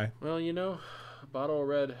Jeskai. Well, you know, a bottle of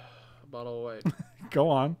red, a bottle of white. Go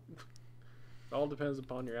on. It all depends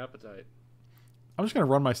upon your appetite. I'm just gonna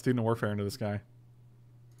run my student warfare into this guy.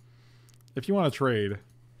 If you want to trade,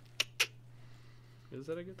 Is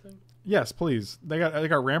that a good thing? yes, please. They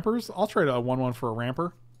got rampers. I'll trade a 1/1 for a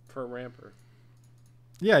ramper. For a ramper.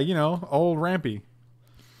 Yeah, you know, old rampy.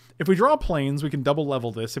 If we draw planes, we can double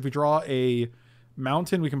level this. If we draw a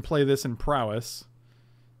mountain, we can play this in prowess.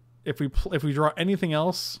 If we draw anything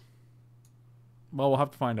else, well, we'll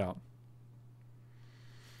have to find out.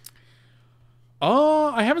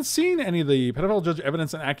 I haven't seen any of the pedophile judge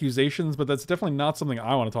evidence and accusations, but that's definitely not something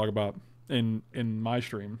I want to talk about in my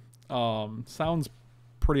stream. Sounds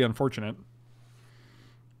pretty unfortunate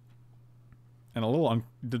and a little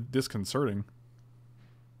disconcerting.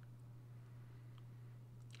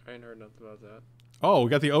 I ain't heard nothing about that. Oh, we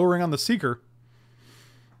got the O-ring on the Seeker.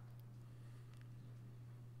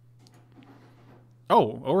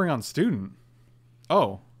 Oh, O-ring on Student.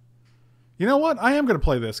 Oh. You know what? I am going to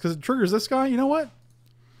play this because it triggers this guy. You know what?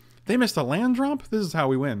 They missed a land drop? This is how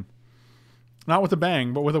we win. Not with a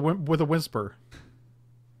bang, but with a whisper.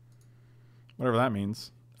 Whatever that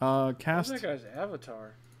means. Cast. What's that guy's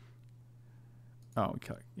avatar? Oh,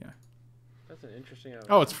 okay. Yeah. That's an interesting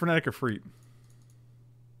avatar. Oh, it's Frenetic Efreet.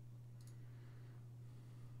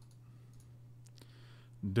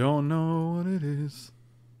 Don't know what it is.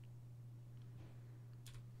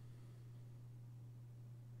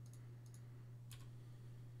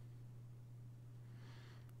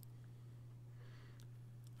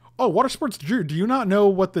 Oh, Water Sports Drew, do you not know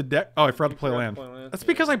what the deck... Oh, I forgot to play land. That's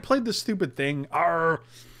because I played this stupid thing. Arr.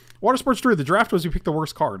 Water Sports Drew, the draft was you pick the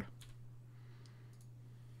worst card.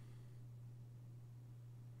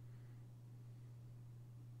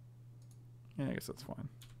 Yeah, I guess that's fine.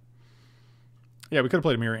 Yeah, we could have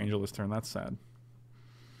played a Mirror Angel this turn. That's sad.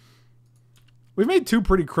 We've made 2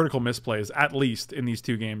 pretty critical misplays, at least, in these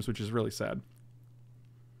 2 games, which is really sad.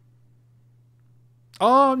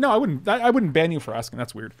 Oh, no, I wouldn't ban you for asking.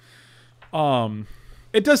 That's weird.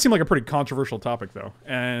 It does seem like a pretty controversial topic, though,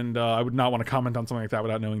 and I would not want to comment on something like that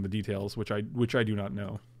without knowing the details, which I do not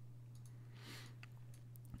know.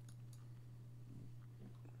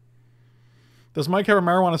 Does Mike have a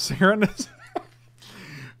marijuana cigarette in his...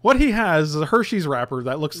 What he has is a Hershey's wrapper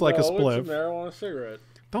that looks like a spliff. It's a marijuana cigarette.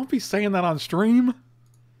 Don't be saying that on stream.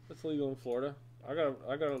 It's legal in Florida. I got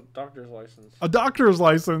a doctor's license. A doctor's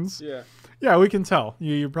license? Yeah. Yeah, we can tell.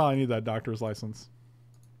 You probably need that doctor's license.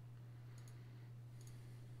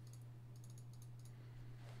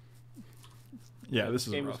 Yeah, this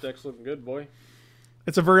is Game rough. deck's looking good, boy.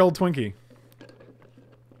 It's a very old Twinkie.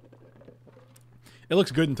 It looks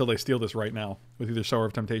good until they steal this right now with either Sower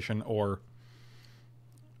of Temptation or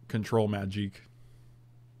Control Magic.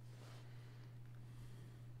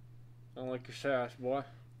 I don't like your sass, boy.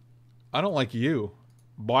 I don't like you,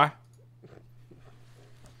 boy.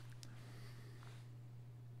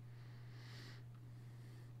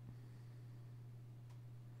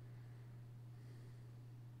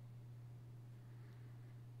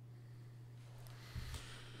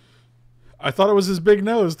 I thought it was his big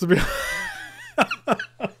nose, to be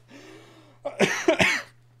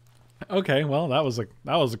Okay, well, that was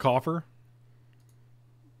a coffer.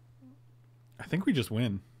 I think we just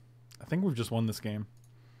win. I think we've just won this game.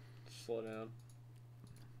 Slow down.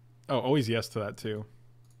 Oh, always yes to that too.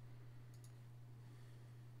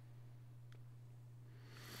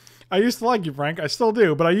 I used to like you, Frank. I still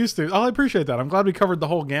do, but I used to. Oh, I appreciate that. I'm glad we covered the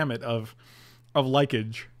whole gamut of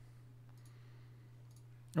likeage.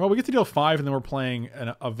 Well, we get to deal 5, and then we're playing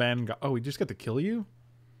a Vanguard. Oh, we just get to kill you?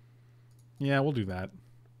 Yeah, we'll do that.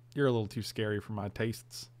 You're a little too scary for my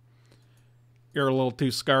tastes. You're a little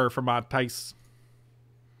too scared for my tastes.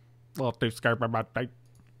 A little too scared for my taste.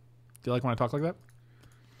 Do you like when I talk like that?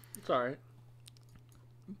 It's alright.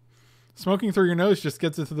 Smoking through your nose just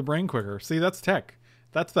gets into the brain quicker. See, that's tech.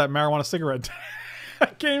 That's that marijuana cigarette. I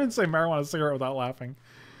can't even say marijuana cigarette without laughing.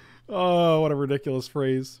 Oh, what a ridiculous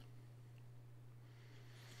phrase.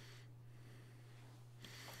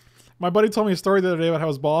 My buddy told me a story the other day about how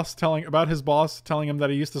his boss telling him that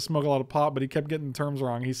he used to smoke a lot of pot, but he kept getting the terms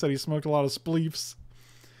wrong. He said he smoked a lot of spleefs.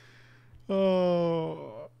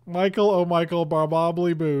 Oh, Michael,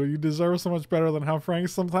 Barbably Boo, you deserve so much better than how Frank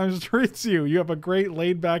sometimes treats you. You have a great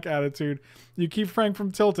laid-back attitude. You keep Frank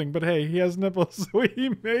from tilting, but hey, he has nipples, so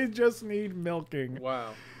he may just need milking.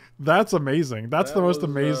 Wow. That's amazing. That's the most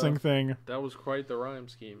amazing thing. That was quite the rhyme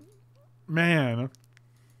scheme. Man.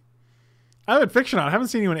 I have Fiction on. I haven't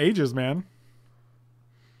seen you in ages,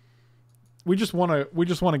 we just won a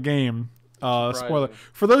game. Spoiler.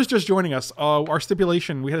 For those just joining us, our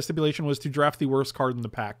stipulation, we had a stipulation, was to draft the worst card in the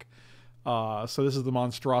pack. So this is the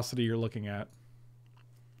monstrosity you're looking at.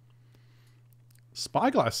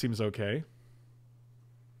 Spyglass seems okay.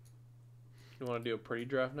 You want to do a pretty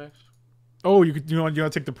draft next? Oh, you want to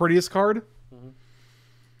take the prettiest card? Mm-hmm.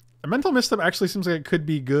 A Mental Misstep actually seems like it could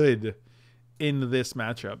be good in this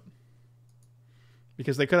matchup.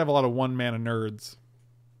 Because they could have a lot of one-mana nerds.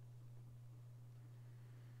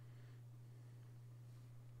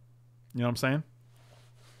 You know what I'm saying?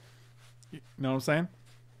 You know what I'm saying?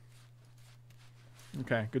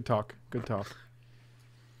 Okay, good talk. Good talk.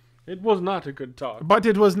 It was not a good talk. But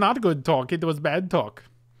it was not good talk. It was bad talk.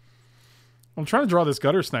 I'm trying to draw this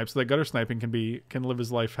Gutter Snipe so that Gutter Sniping can live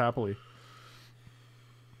his life happily.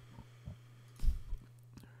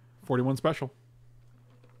 41 special.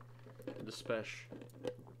 The special.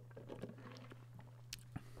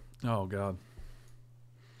 Oh, God.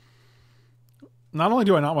 Not only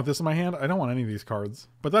do I not want this in my hand, I don't want any of these cards.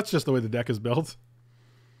 But that's just the way the deck is built.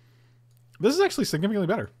 This is actually significantly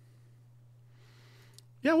better.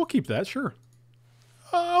 Yeah, we'll keep that, sure.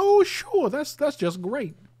 Oh, sure. That's just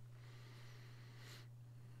great.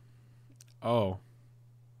 Oh.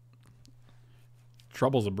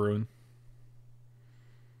 Trouble's a brewing.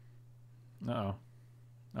 Uh-oh.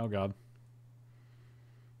 Oh, God.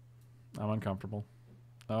 I'm uncomfortable.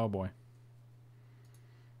 Oh, boy.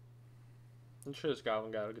 I'm sure this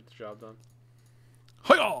Goblin guy will get the job done.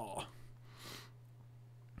 Hi-yah!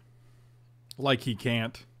 Like he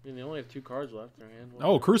can't. I mean, they only have 2 cards left in their hand.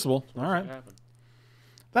 Oh, Crucible. All right.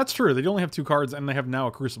 That's true. They only have 2 cards, and they have now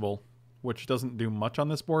a Crucible, which doesn't do much on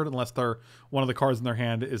this board unless one of the cards in their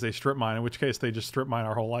hand is a Strip Mine, in which case they just Strip Mine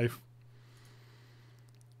our whole life.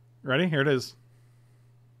 Ready? Here it is.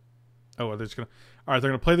 Oh, they're just gonna. All right,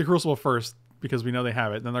 they're gonna play the Crucible first because we know they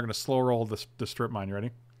have it. Then they're gonna slow roll the Strip Mine. You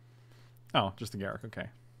ready? Oh, just the Garrick. Okay.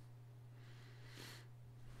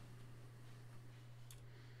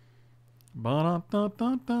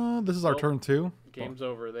 Ba-da-da-da-da. This is our turn 2. Game's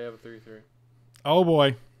over. They have a 3-3. Oh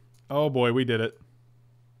boy. Oh boy, we did it.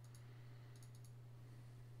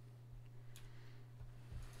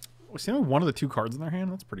 We see one of the 2 cards in their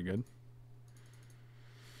hand. That's pretty good.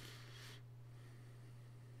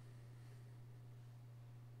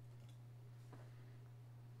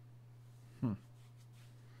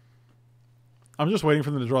 I'm just waiting for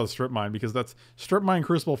them to draw the Strip Mine because that's Strip Mine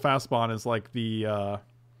Crucible Fast Spawn is like the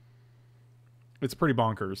it's pretty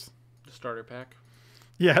bonkers. The starter pack.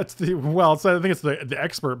 Yeah, I think it's the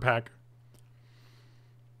expert pack.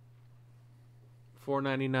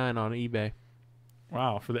 $4.99 on eBay.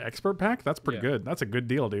 Wow, for the expert pack? That's pretty good. That's a good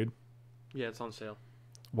deal, dude. Yeah, it's on sale.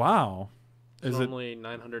 Wow. It's normally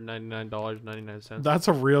 $999.99. That's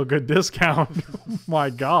a real good discount. My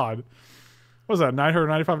God. What was that,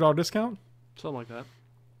 $995 discount? Something like that.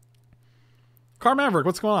 Car Maverick,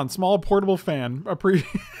 what's going on? Small portable fan.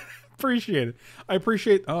 Appreciate it. I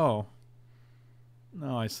appreciate. Oh.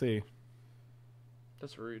 No, I see.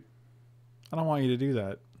 That's rude. I don't want you to do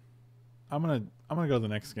that. I'm gonna go to the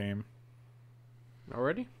next game.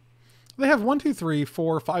 Already? They have 1, 2, 3,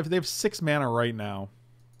 4, 5. They have 6 mana right now.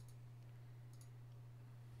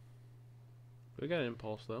 We got an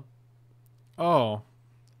Impulse though. Oh,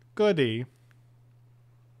 goody.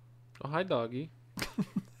 Oh, hi, doggy.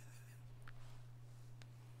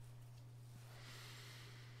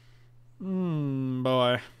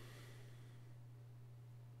 Boy.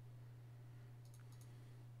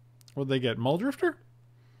 What'd they get? Muldrifter?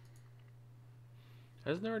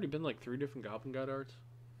 Hasn't there already been like 3 different Goblin God arts?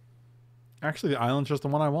 Actually, the island's just the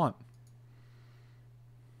one I want.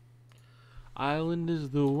 Island is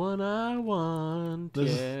the one I want.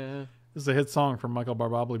 This yeah. This is a hit song from Michael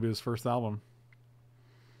Barbablyboo's first album.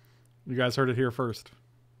 You guys heard it here first.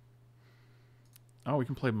 Oh, we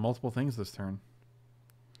can play multiple things this turn.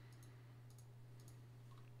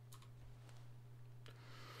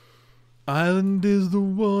 Island is the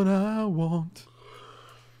one I want.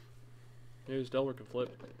 Maybe Delver can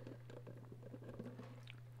flip.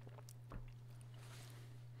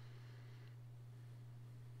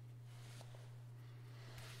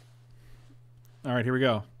 All right, here we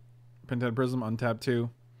go. Pentad Prism, untap 2.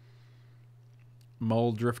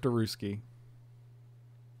 Mole Drifterooski.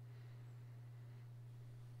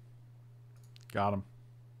 Got him.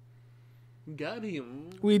 Got him.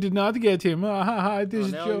 We did not get him. Ha ha ha. This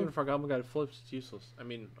is Now joke. even if our Goblin Guide flips, it's useless. I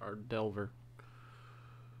mean, our Delver.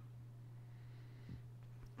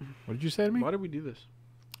 What did you say to me? Why did we do this?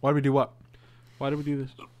 Why did we do what? Why did we do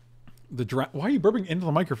this? Why are you burping into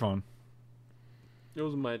the microphone? It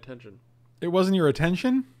wasn't my attention. It wasn't your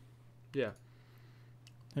attention? Yeah.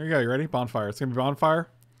 Here you go. You ready? Bonfire. It's going to be Bonfire.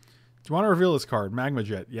 Do you want to reveal this card? Magma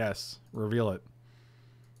Jet. Yes. Reveal it.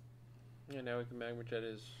 Yeah, now we can Magma Jet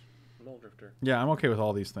his Mole Drifter. Yeah, I'm okay with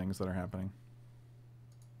all these things that are happening.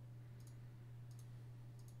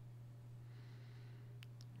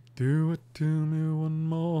 Do it to me one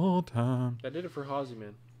more time. I did it for Hazy,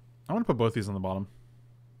 man. I'm going to put both these on the bottom.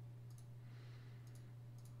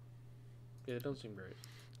 Yeah, it don't seem great.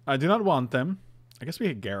 I do not want them. I guess we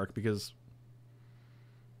hit Garrick because...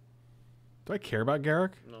 Do I care about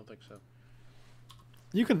Garrick? I don't think so.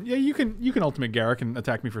 You can ultimate Garrick and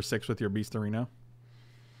attack me for 6 with your Beast Arena.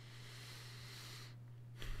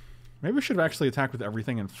 Maybe we should have actually attacked with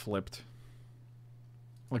everything and flipped.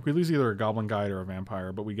 Like, we lose either a Goblin Guide or a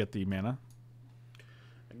Vampire, but we get the mana.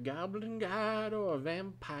 A Goblin Guide or a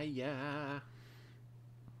Vampire.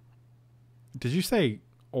 Did you say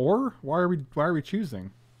or? Why are we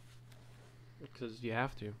choosing? Because you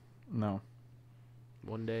have to. No.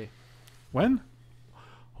 One day. When?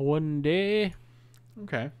 One day.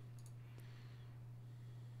 Okay.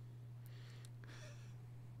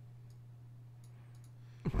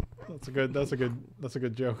 That's a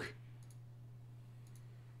good joke.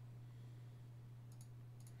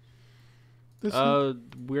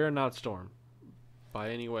 We're not Storm.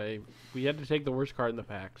 By any way. We had to take the worst card in the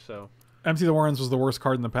pack, so. Empty the Warrens was the worst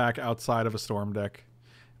card in the pack outside of a Storm deck.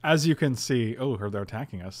 As you can see, they're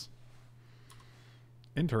attacking us.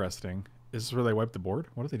 Interesting. Is this where they wipe the board?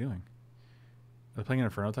 What are they doing? Are they playing an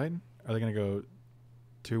Inferno Titan? Are they going to go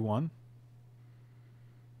 2-1?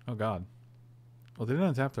 Oh, God. Well, they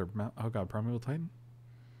didn't tap their... Oh, God. Primeval Titan?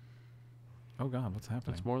 Oh, God. What's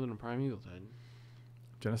happening? It's more than a Primeval Titan.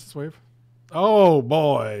 Genesis Wave? Oh,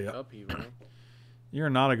 boy. Upheaval. You're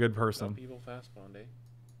not a good person. Upheaval fast bond, eh?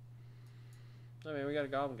 I mean, we got a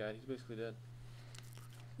Goblin Guide. He's basically dead.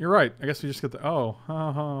 You're right. I guess we just get the...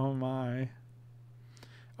 Oh, my...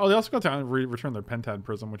 Oh, they also got to return their Pentad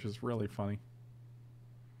Prism, which is really funny.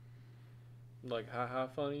 Like, haha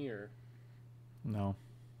funny, or? No.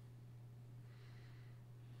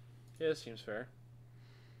 Yeah, it seems fair.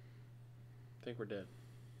 I think we're dead.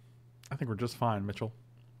 I think we're just fine, Mitchell.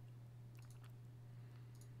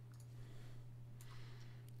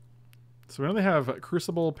 So we know they have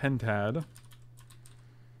Crucible Pentad. I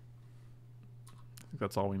think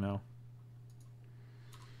that's all we know.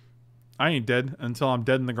 I ain't dead until I'm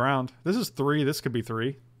dead in the ground. This is 3. This could be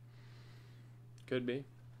 3. Could be.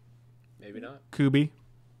 Maybe not. Kubi.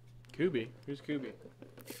 Kubi? Who's Kubi?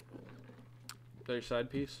 Is that your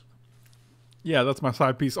side piece? Yeah, that's my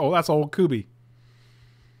side piece. Oh, that's old Kubi.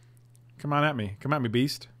 Come on at me. Come at me,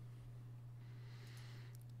 Beast.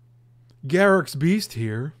 Garrick's Beast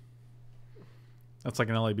here. That's like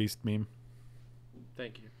an LA Beast meme.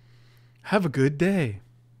 Thank you. Have a good day.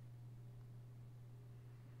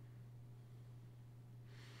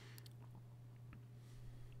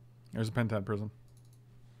 There's a Pentad Prism.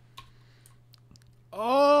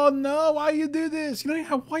 Oh no, why you do this? You don't even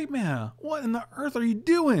have white mana. What in the earth are you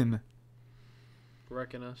doing?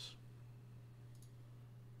 Wrecking us.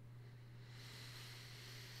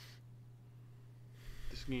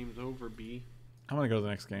 This game's over, B. I'm gonna go to the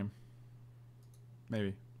next game.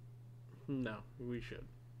 Maybe. No, we should.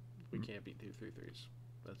 We can't beat 2 3-3s.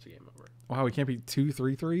 That's the game over. Wow, we can't beat 2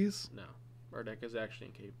 3-3s? No. Our deck is actually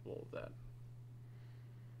incapable of that.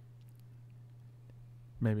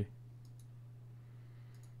 Maybe.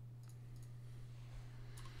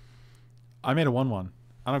 I made a 1-1.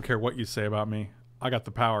 I don't care what you say about me. I got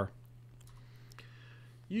the power.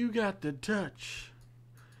 You got the touch.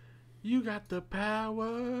 You got the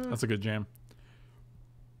power. That's a good jam.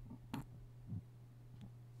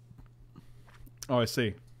 Oh, I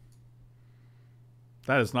see.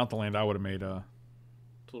 That is not the land I would have made. It's a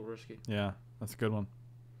little risky. Yeah, that's a good one.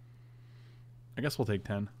 I guess we'll take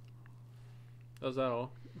 10. That's that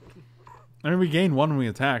all. I mean, we gain 1 when we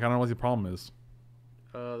attack. I don't know what the problem is.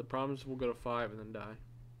 The problem is we'll go to 5 and then die.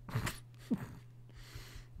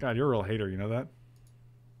 God, you're a real hater. You know that?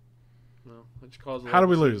 No, it just caused. How do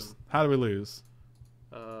we lose? How do we lose?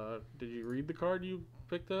 Did you read the card you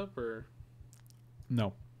picked up, or?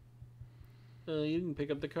 No. You didn't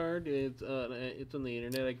pick up the card. It's on the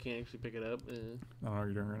internet. I can't actually pick it up. I don't know what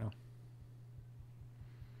you're doing right now.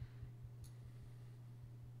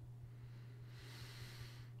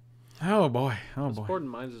 Oh boy. Oh What's boy.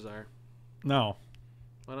 important Mind's Desire? No.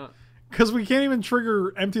 Why not? Because we can't even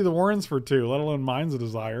trigger Empty the Warrens for 2, let alone Mind's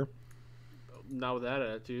Desire. Not with that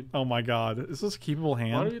attitude. Oh my god. Is this a keepable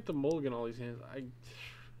hand? Why do we get the mulligan all these hands?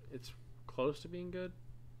 It's close to being good.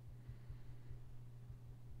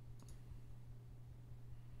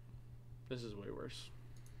 This is way worse.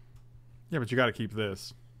 Yeah, but you got to keep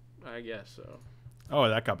this. I guess so. Oh,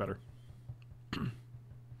 that got better.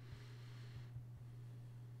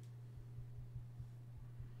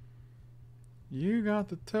 You got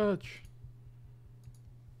the touch.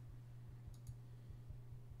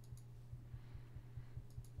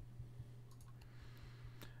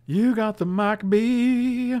 You got the Mike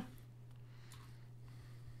B.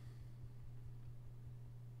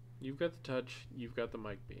 You've got the touch. You've got the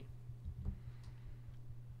Mike B.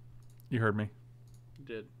 You heard me. You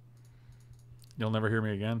did. You'll never hear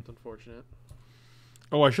me again. It's unfortunate.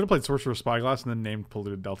 Oh, I should have played Sorcerer Spyglass and then named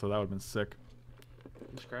Polluted Delta. That would have been sick.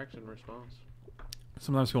 It's cracked in response.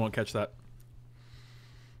 Sometimes people don't catch that.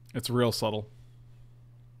 It's real subtle.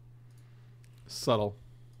 Subtle.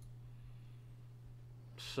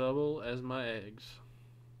 Subtle as my eggs.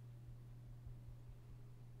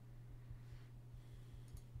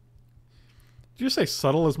 Did you say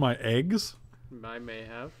subtle as my eggs? I may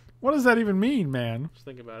have. What does that even mean, man? Just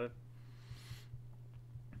think about it.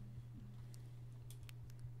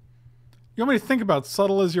 You want me to think about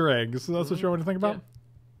subtle as your eggs? That's what you want me to think about? Yeah.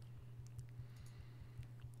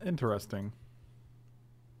 Interesting.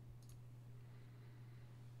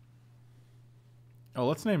 Oh,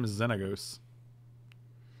 let's name Xenagos.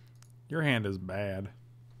 Your hand is bad.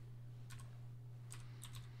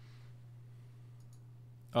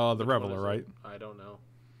 The Which Reveler, one is right? it? I don't know.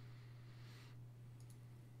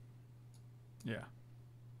 Yeah.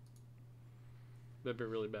 That'd be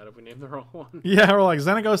really bad if we named the wrong one. Yeah, we're like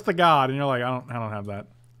Xenagos the God, and you're like, I don't have that.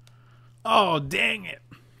 Oh, dang it.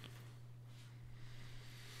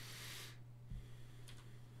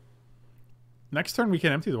 Next turn we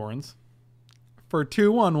can empty the Warrens. For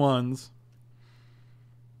 2 1/1s.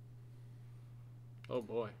 Oh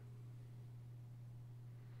boy.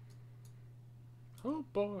 Oh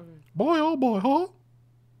boy. Boy, oh boy, huh?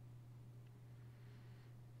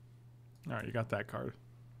 Alright, you got that card.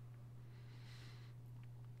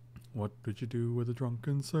 What did you do with a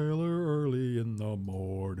drunken sailor early in the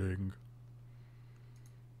morning?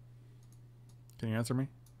 Can you answer me?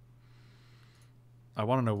 I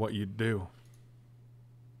want to know what you'd do.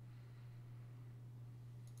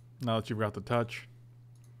 Now that you've got the touch.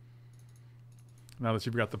 Now that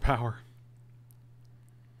you've got the power.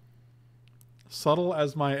 Subtle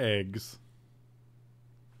as my eggs.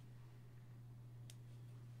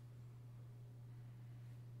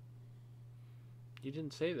 You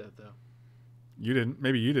didn't say that though. You didn't.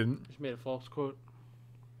 Maybe you didn't. Just made a false quote.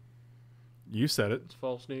 You said it. It's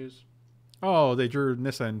false news. Oh, they drew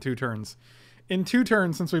Nissa in 2 turns. In 2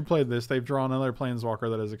 turns since we played this, they've drawn another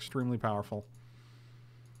Planeswalker that is extremely powerful.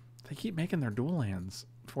 They keep making their dual lands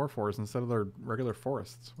 4/4s instead of their regular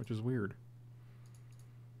forests, which is weird.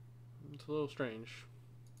 It's a little strange.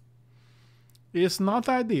 It's not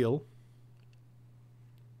ideal.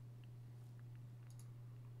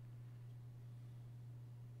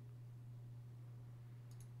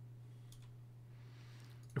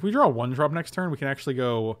 If we draw a 1-drop next turn, we can actually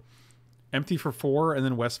go empty for 4 and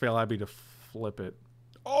then Westvale Abbey to flip it.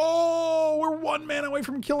 Oh, we're 1 mana away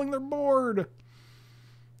from killing their board.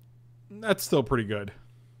 That's still pretty good.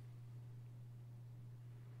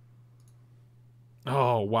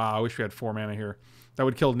 Oh, wow. I wish we had 4 mana here. That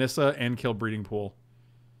would kill Nissa and kill Breeding Pool.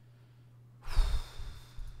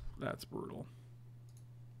 That's brutal.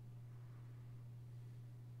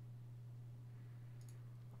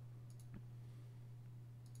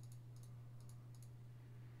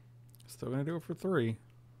 Still going to do it for 3.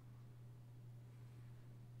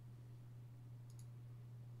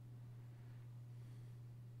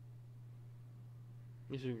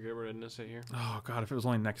 You should get rid of Nissa here. Oh, God. If it was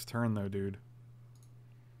only next turn, though, dude.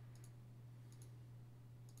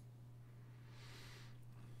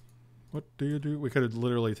 What do you do? We could have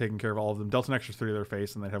literally taken care of all of them. Dealt an extra 3 to their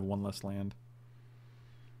face, and they'd have 1 less land.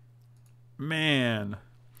 Man.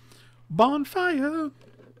 Bonfire!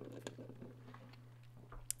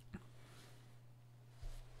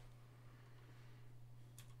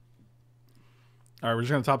 Alright, we're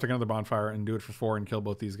just going to top deck another bonfire and do it for 4 and kill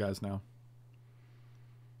both these guys now.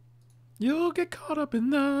 You'll get caught up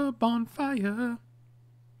in the bonfire.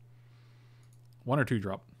 1 or 2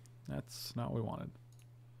 drop. That's not what we wanted.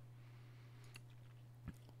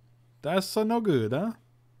 That's no good, huh?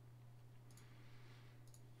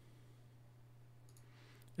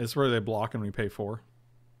 It's where they block and we pay 4.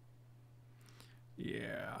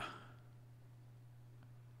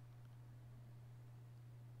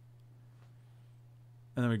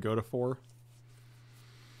 and then we go to 4.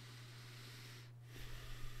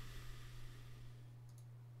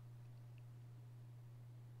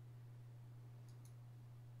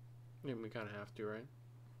 Yeah, we kind of have to, right?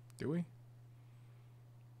 Do we?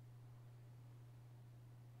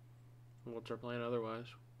 What's our plan otherwise?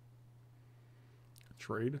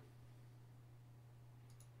 Trade.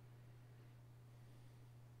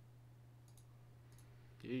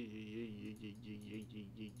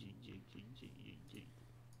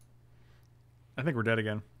 I think we're dead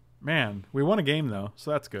again. Man, we won a game though,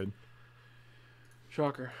 so that's good.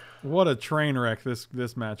 Shocker. What a train wreck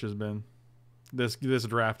this match has been. This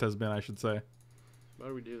draft has been, I should say. Why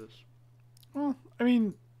do we do this? Well, I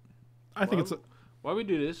mean, I think it's... Why we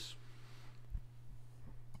do this?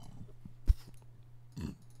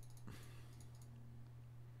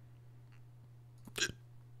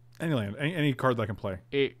 Any land, any card that I can play.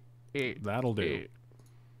 That'll do.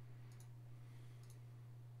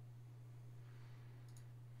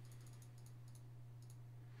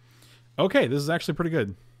 Okay, this is actually pretty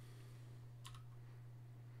good.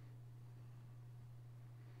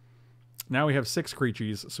 Now we have 6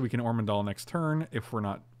 creatures, so we can Ormondal next turn if we're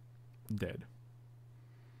not dead.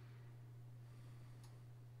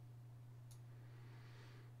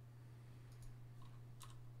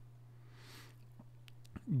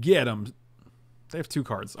 Get them. They have 2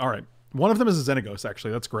 cards. All right. One of them is a Xenagos,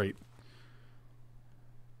 actually. That's great.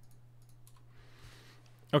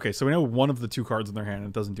 Okay, so we know one of the 2 cards in their hand.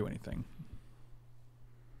 It doesn't do anything.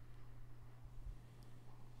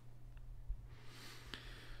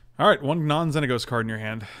 All right, 1 non-Xenagos card in your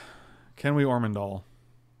hand. Can we Ormondal?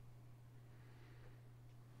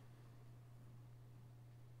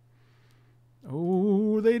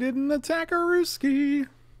 Oh, they didn't attack Aruski.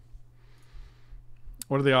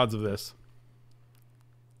 What are the odds of this?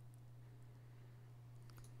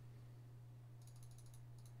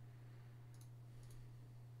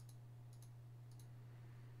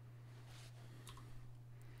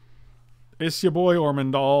 It's your boy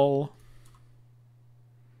Ormondal.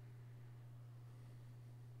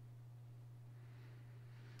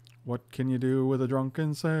 What can you do with a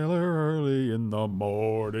drunken sailor early in the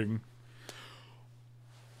morning?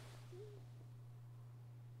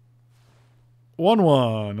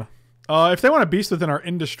 1/1. If they want to beast within our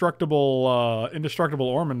indestructible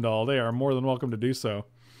Ormondal, they are more than welcome to do so.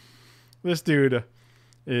 This dude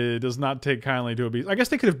does not take kindly to a beast. I guess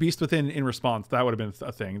they could have beast within in response. That would have been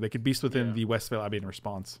a thing. They could beast within the Westvale Abbey in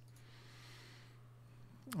response.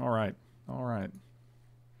 All right. All right.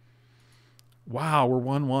 Wow, we're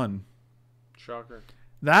 1/1. Shocker.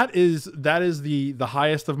 That is the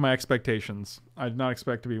highest of my expectations. I did not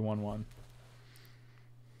expect to be 1/1.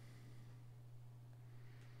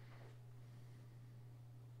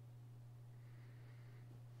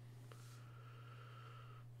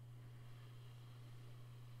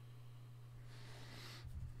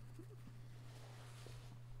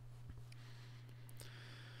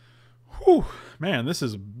 Whew, man, this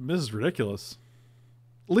is ridiculous.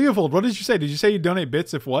 Leopold, what did you say? Did you say you donate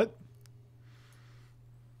bits if what?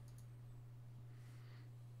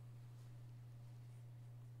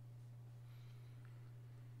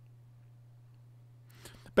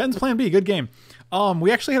 Ben's Plan B, good game.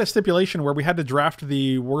 We actually had a stipulation where we had to draft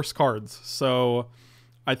the worst cards, so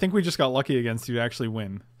I think we just got lucky against you to actually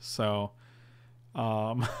win. So,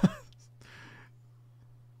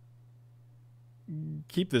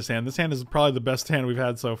 keep this hand. This hand is probably the best hand we've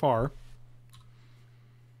had so far.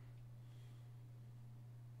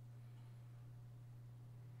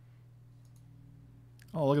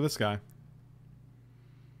 Oh, look at this guy.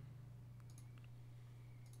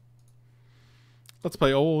 Let's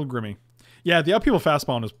play old Grimmy. Yeah, the upheaval fast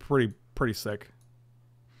spawn is pretty sick.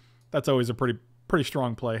 That's always a pretty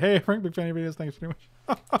strong play. Hey, Frank, big fan of your videos. Thanks very much.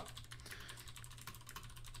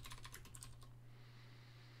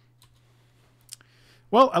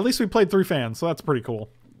 Well, at least we played 3 fans, so that's pretty cool.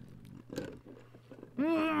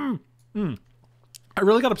 I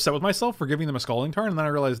really got upset with myself for giving them a Scalding Tarn, and then I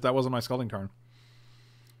realized that wasn't my Scalding Tarn.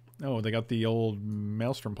 Oh, they got the old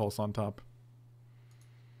Maelstrom Pulse on top.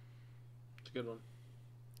 It's a good one.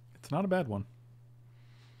 It's not a bad one.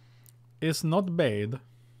 It's not bad.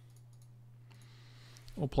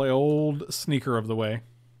 We'll play old Sneaker of the Way.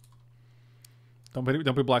 Don't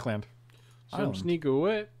be Blackland. Some sneak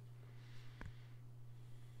away.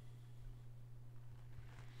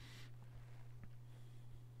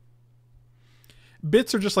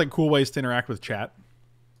 Bits are just like cool ways to interact with chat.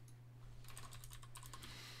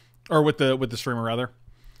 Or with the streamer, rather.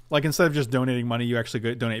 Like, instead of just donating money, you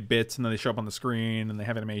actually donate bits, and then they show up on the screen, and they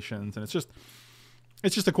have animations, and it's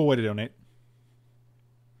just a cool way to donate.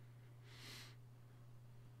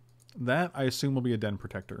 That, I assume, will be a Den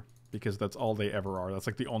Protector, because that's all they ever are. That's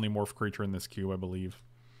like the only morph creature in this queue, I believe.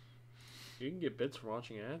 You can get bits for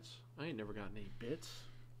watching ads? I ain't never gotten any bits.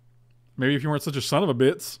 Maybe if you weren't such a son of a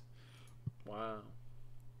bitch. Wow.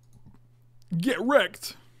 Get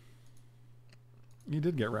wrecked! You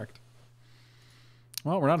did get wrecked.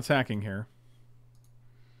 Well, we're not attacking here.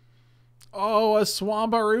 Oh, a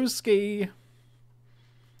Swambarooski!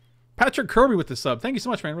 Patrick Kirby with the sub. Thank you so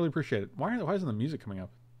much, man. Really appreciate it. Why isn't the music coming up?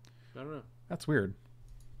 I don't know. That's weird.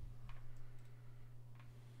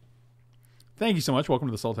 Thank you so much. Welcome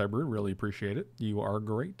to the Sultai Brew. Really appreciate it. You are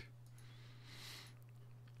great.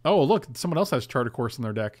 Oh, look. Someone else has Chart a Course in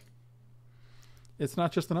their deck. It's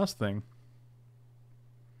not just an us thing.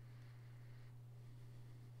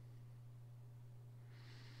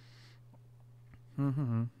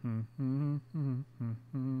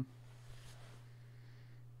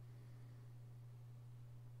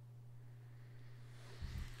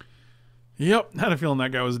 Yep, had a feeling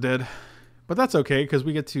that guy was dead. But that's okay, because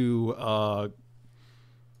we get to...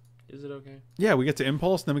 Is it okay? Yeah, we get to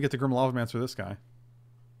Impulse, and then we get to Grim Lavamancer this guy.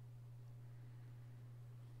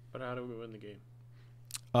 But how do we win the game?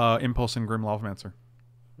 Impulse and Grim Lavamancer.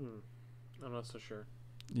 I'm not so sure.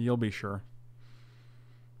 You'll be sure.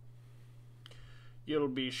 You'll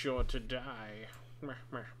be sure to die.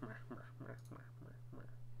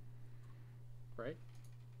 Right?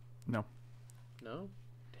 No. No?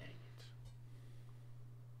 Dang it.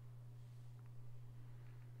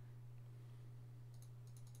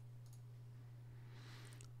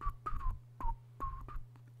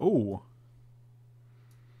 Oh.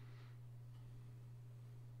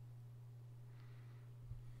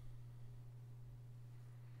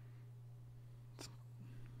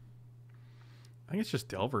 I think it's just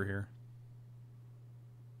Delver here.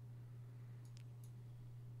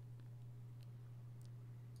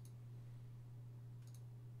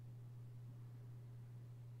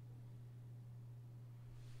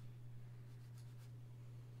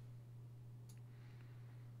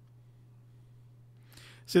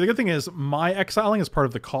 See, the good thing is my exiling is part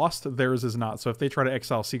of the cost. Theirs is not. So if they try to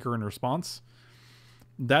exile Seeker in response,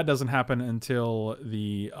 that doesn't happen until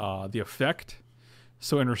the effect.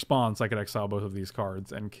 So in response, I could exile both of these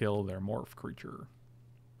cards and kill their morph creature.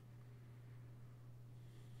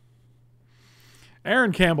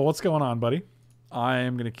 Aaron Campbell, what's going on, buddy? I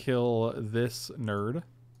am going to kill this nerd.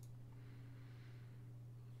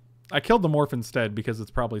 I killed the morph instead because it's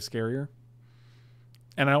probably scarier.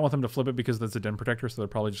 And I don't want them to flip it because that's a Den Protector, so they're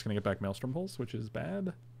probably just going to get back Maelstrom Pulse, which is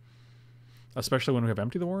bad. Especially when we have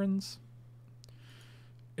Empty the Warrens.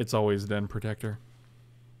 It's always Den Protector.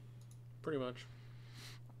 Pretty much.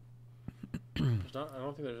 I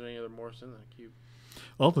don't think there's any other morphs in that cube.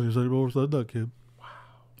 I don't think there's any morphs in that cube. Wow.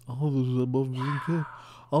 I don't think there's any morphs in the cube.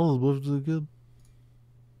 I don't think there's morphs in the cube.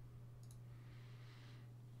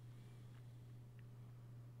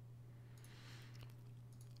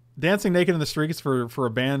 Dancing naked in the streets for a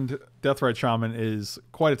banned Deathrite Shaman is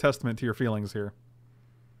quite a testament to your feelings here.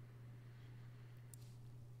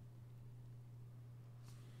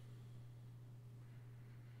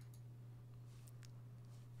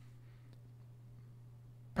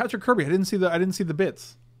 Patrick Kirby, I didn't see the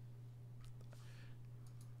bits.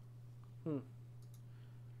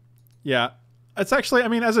 Yeah. It's actually, I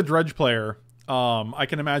mean, as a Dredge player, I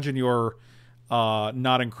can imagine you're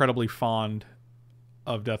not incredibly fond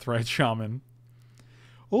of Deathrite Shaman.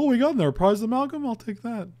 Oh, we got in there. Prize Amalgam? I'll take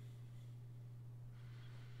that.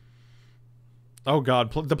 Oh,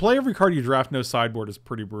 God. To play every card you draft no sideboard is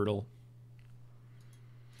pretty brutal.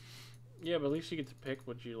 Yeah, but at least you get to pick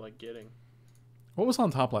what you like getting. What was on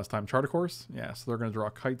top last time? Chart a Course? Yeah, so they're going to draw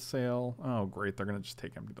Kite Sail. Oh, great. They're going to just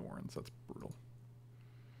take Empty the Warrens. That's brutal.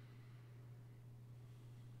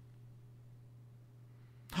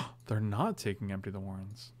 They're not taking Empty the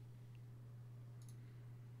Warrens.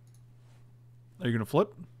 Are you going to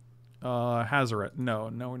flip? Hazaret. No,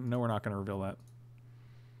 we're not going to reveal that.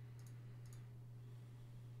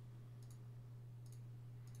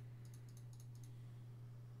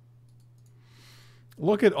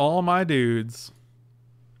 Look at all my dudes.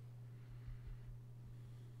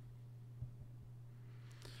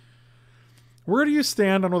 Where do you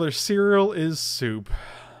stand on whether cereal is soup?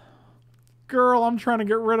 Girl, I'm trying to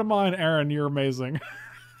get rid of mine. Aaron, you're amazing.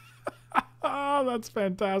 Oh, that's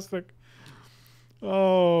fantastic.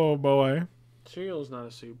 Oh, boy. Cereal is not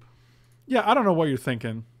a soup. Yeah, I don't know what you're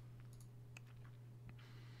thinking.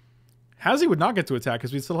 Hazy would not get to attack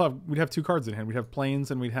because we'd have two cards in hand. We'd have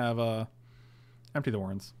Plains and we'd have Empty the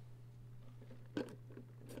Warrens.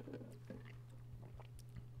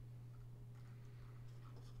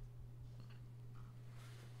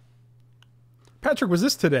 Patrick, was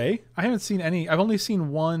this today? I haven't seen any. I've only seen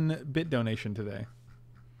one bit donation today.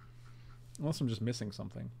 Unless I'm just missing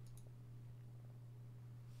something.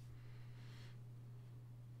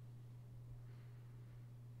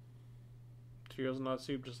 Cheetos not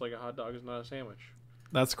soup, just like a hot dog is not a sandwich.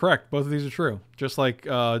 That's correct. Both of these are true. Just like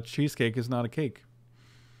cheesecake is not a cake.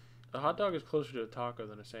 A hot dog is closer to a taco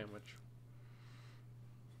than a sandwich.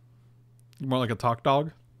 More like a talk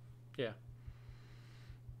dog? Yeah.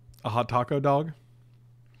 A hot taco dog?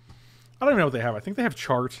 I don't even know what they have. I think they have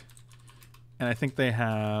chart. And I think they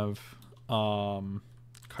have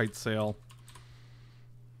kite sail.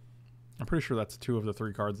 I'm pretty sure that's 2 of the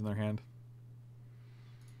 3 cards in their hand.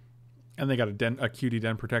 And they got a cutie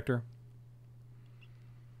den protector.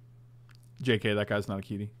 JK, that guy's not a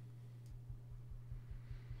cutie.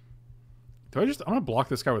 I'm gonna block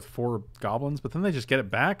this guy with 4 goblins, but then they just get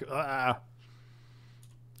it back? I'll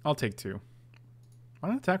take 2. Why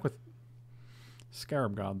not attack with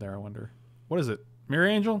Scarab God there, I wonder? What is it? Mirror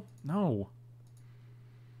Angel? No.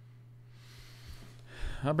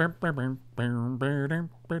 A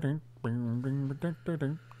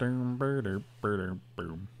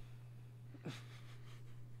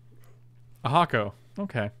Hako.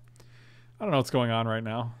 Okay. I don't know what's going on right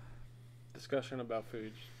now. Discussion about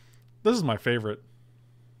foods. This is my favorite.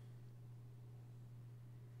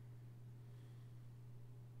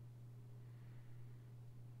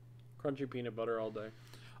 Crunchy peanut butter all day.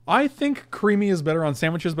 I think creamy is better on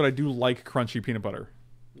sandwiches, but I do like crunchy peanut butter.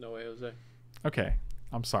 No way, Jose. Okay.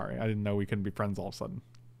 I'm sorry. I didn't know we couldn't be friends all of a sudden.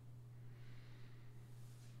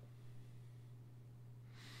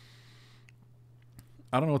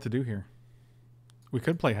 I don't know what to do here. We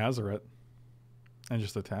could play Hazaret and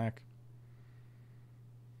just attack.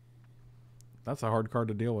 That's a hard card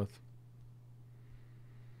to deal with.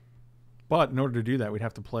 But in order to do that, we'd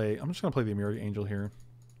have to play... I'm just going to play the Mirror Angel here.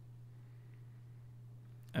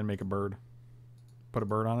 And make a bird. Put a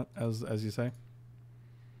bird on it, as you say.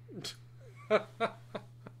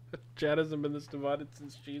 Chad hasn't been this divided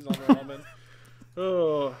since cheese on ramen.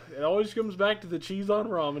 Oh, it always comes back to the cheese on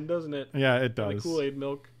ramen, doesn't it? Yeah, it does. And the Kool-Aid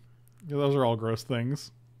milk. Yeah, those are all gross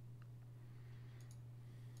things.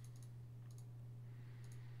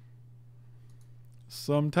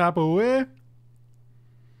 Some type of way.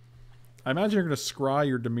 I imagine you're going to scry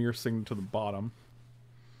your Demir signet to the bottom.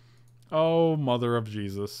 Oh, mother of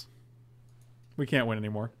Jesus. We can't win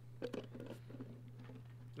anymore. I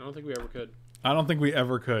don't think we ever could. I don't think we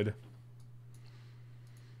ever could.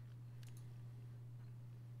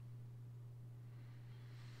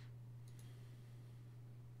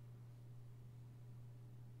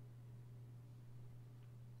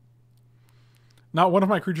 Not one of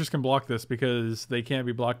my creatures can block this because they can't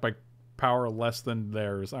be blocked by power less than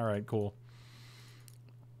theirs. All right, cool.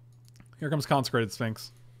 Here comes Consecrated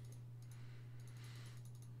Sphinx.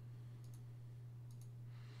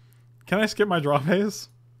 Can I skip my draw phase?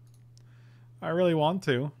 I really want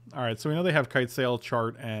to. All right, so we know they have Kite Sail,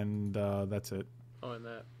 Chart, and that's it. Oh, and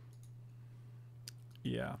that.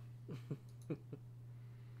 Yeah.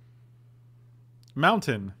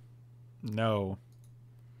 Mountain. No.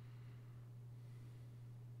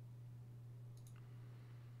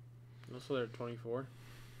 Also, they're 24.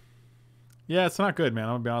 Yeah, it's not good, man.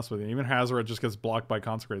 I'm going to be honest with you. Even Hazaret just gets blocked by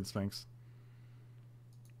Consecrated Sphinx.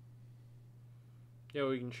 Yeah,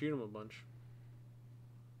 we can shoot him a bunch.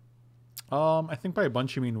 I think by a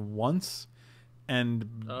bunch you mean once, and...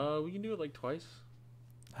 we can do it like twice.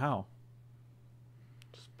 How?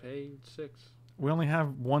 Just pay 6. We only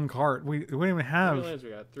have 1 card. We don't even How have... many lands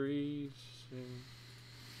we got? 3, 6...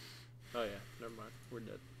 Oh, yeah. Never mind. We're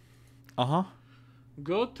dead. Uh-huh.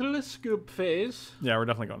 Go to the scoop phase. Yeah, we're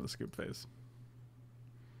definitely going to the scoop phase.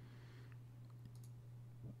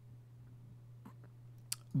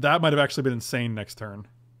 That might have actually been insane next turn.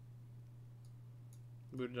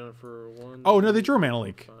 We would have done it for 1. Oh, no, they drew a Mana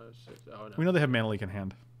Leak. 5, 6. Oh, no. We know they have Mana Leak in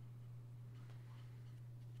hand.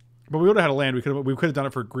 But we would have had a land. We could have done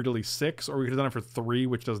it for greedily 6, or we could have done it for 3,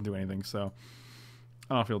 which doesn't do anything. So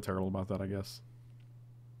I don't feel terrible about that, I guess.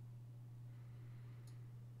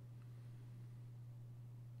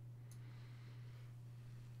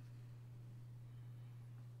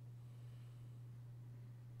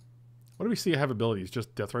 What do we see have abilities?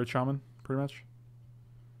 Just Deathrite Shaman, pretty much?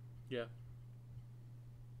 Yeah.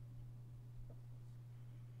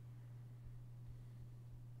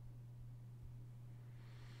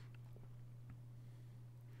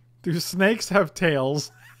 Do snakes have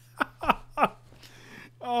tails?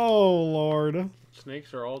 Oh, Lord.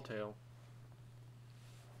 Snakes are all tail.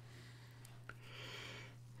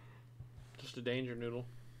 Just a danger noodle.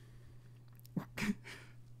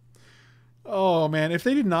 Oh, man. If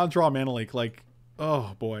they did not draw Mana Leak, like,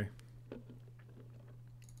 Oh boy.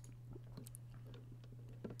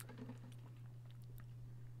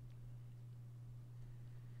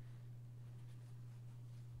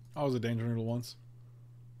 I was a danger noodle once.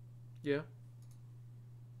 Yeah.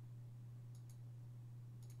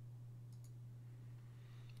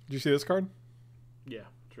 Did you see this card? Yeah,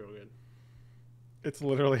 it's real good. It's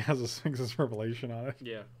literally has a Sphinx's Revelation on it.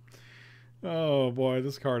 Yeah. Oh boy,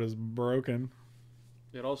 this card is broken.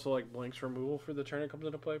 It also like blanks removal for the turn it comes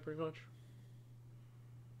into play, pretty much.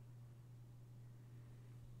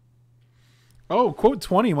 Oh, quote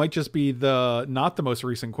 20 might just be the not the most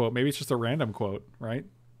recent quote. Maybe it's just a random quote, right?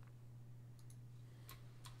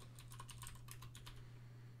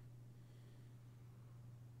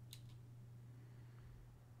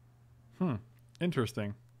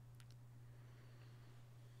 Interesting.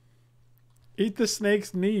 Eat the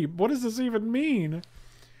snake's knee. What does this even mean?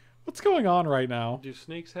 What's going on right now? Do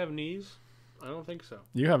snakes have knees? I don't think so.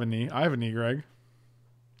 You have a knee. I have a knee, Greg.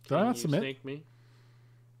 Did I not you submit? Snake me?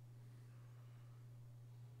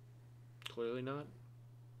 Clearly not.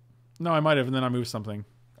 No, I might have, and then I moved something.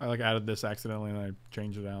 I like added this accidentally, and I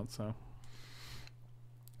changed it out. So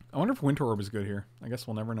I wonder if Winter Orb is good here. I guess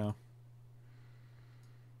we'll never know.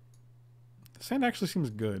 The sand actually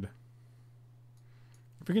seems good.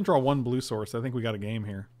 If we can draw one blue source, I think we got a game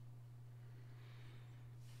here.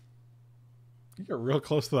 You get real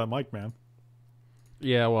close to that mic, man.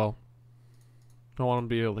 Yeah, well, I want them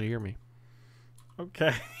to be able to hear me.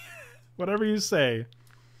 Okay. Whatever you say.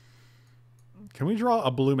 Can we draw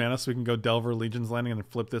a blue mana so we can go Delver Legion's Landing and then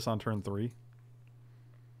flip this on turn 3?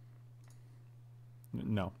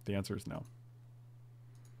 No. The answer is no.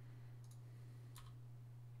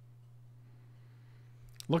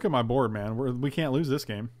 Look at my board, man. We can't lose this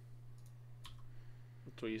game.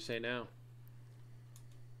 That's what you say now.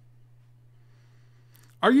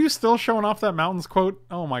 Are you still showing off that Mountains quote?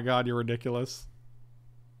 Oh my god, you're ridiculous.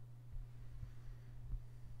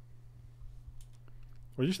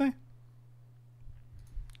 What did you say?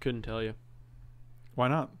 Couldn't tell you. Why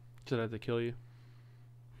not? Did I have to kill you?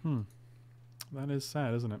 That is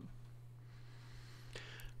sad, isn't it?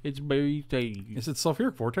 It's very sad. Is it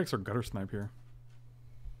Sulfuric Vortex or Gutter Snipe here?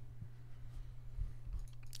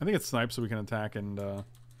 I think it's Snipe so we can attack and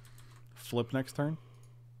flip next turn.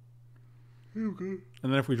 Okay.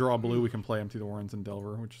 And then if we draw blue, we can play Empty the Warrens and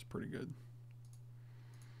Delver, which is pretty good.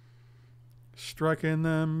 Striking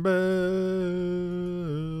them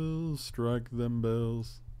bells. Strike them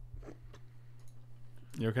bells.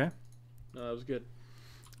 You okay? No, that was good.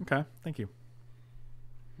 Okay, thank you.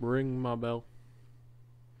 Ring my bell.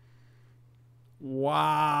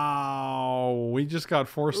 Wow. We just got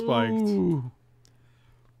 4 spiked. Ooh.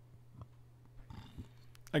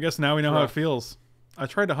 I guess now we know how it Rough. feels. I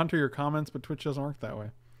tried to hunter your comments, but Twitch doesn't work that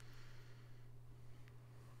way.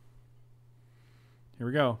 Here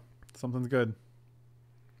we go. Something's good.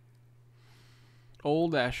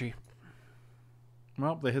 Old Ashy.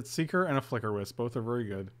 Well, they hit Seeker and a Flicker Wisp. Both are very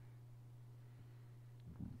good.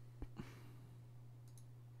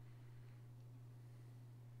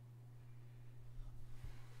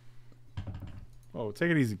 Oh, take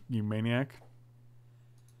it easy, you maniac.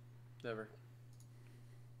 Never.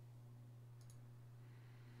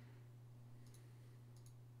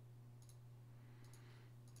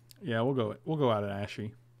 Yeah, we'll go out at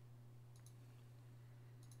Ashy.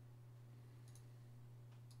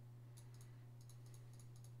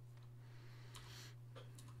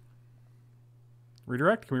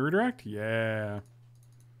 Redirect? Can we redirect? Yeah.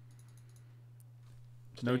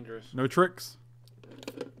 It's No, dangerous. no tricks.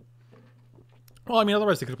 Well, I mean,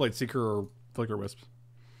 otherwise they could have played Seeker or Flicker Wisps.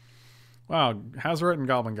 Wow, Hazoret and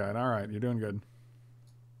Goblin Guide. All right, you're doing good.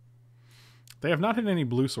 They have not hit any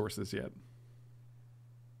blue sources yet.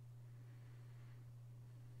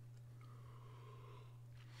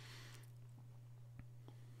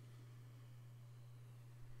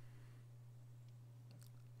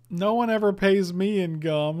 No one ever pays me in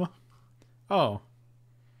gum. Oh.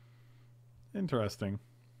 Interesting.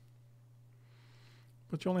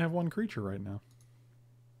 But you only have one creature right now.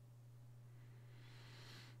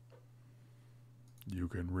 You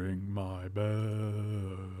can ring my bell.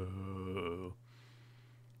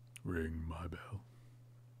 Ring my bell.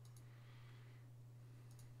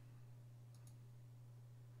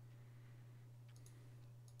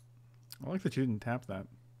 I like that you didn't tap that.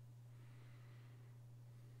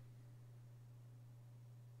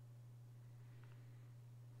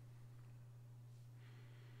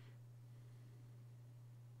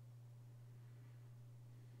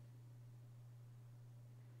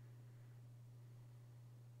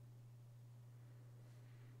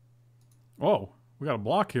 Oh, we got a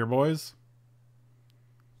block here, boys.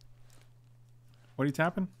 What are you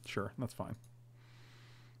tapping? Sure, that's fine.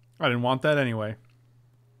 I didn't want that anyway.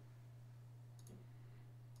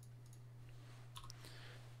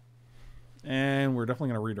 And we're definitely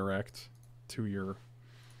going to redirect to your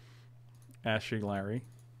Ashy Larry.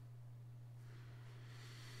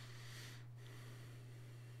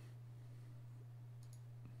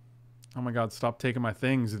 Oh my god, stop taking my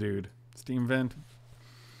things, dude. Steam Vent.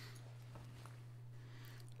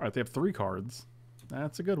 Alright, they have 3 cards.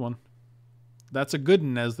 That's a good one. That's a good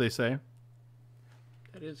one, as they say.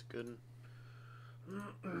 That is good.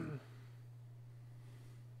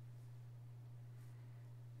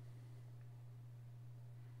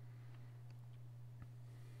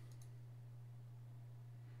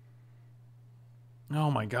 Oh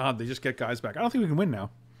my god, they just get guys back. I don't think we can win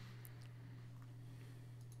now.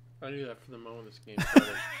 I knew that from the moment this game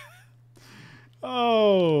started.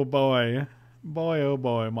 Oh boy. Boy, oh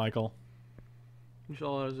boy, Michael. You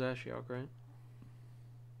saw his Ashiok, right?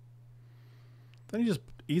 Then he just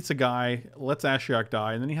eats a guy, lets Ashiok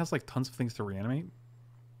die, and then he has like tons of things to reanimate.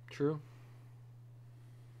 True.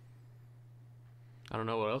 I don't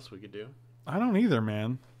know what else we could do. I don't either,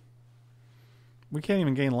 man. We can't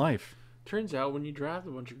even gain life. Turns out when you draft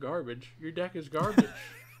a bunch of garbage, your deck is garbage.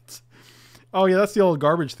 Oh yeah, that's the old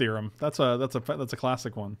garbage theorem. That's a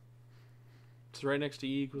classic one. It's right next to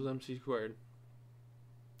E equals MC squared.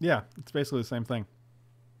 Yeah, it's basically the same thing.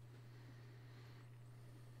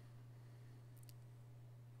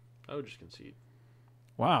 I would just concede.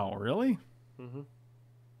 Wow, really? Mm-hmm.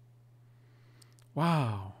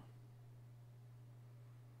 Wow.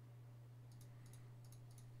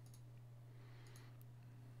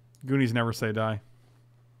 Goonies never say die.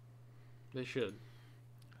 They should.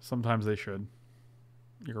 Sometimes they should.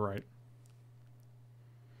 You're right.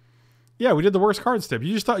 Yeah, we did the worst cards tip.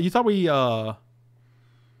 You thought we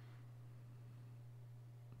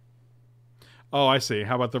Oh, I see.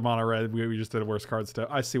 How about the mono red? We just did a worst cards tip.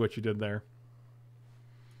 I see what you did there.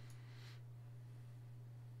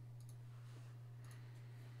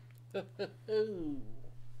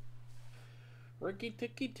 Ricky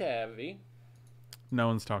Ticky Tavi. No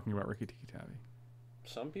one's talking about Ricky Tiki Tavi.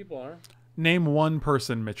 Some people are. Name one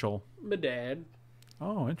person, Mitchell. My dad.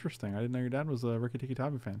 Oh, interesting. I didn't know your dad was a Ricky Tiki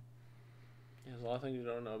Tavi fan. There's a lot of things you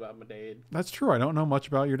don't know about my dad. That's true. I don't know much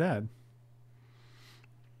about your dad.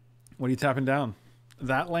 What are you tapping down?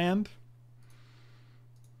 That land?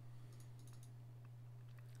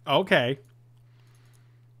 Okay.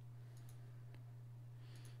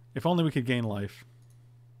 If only we could gain life.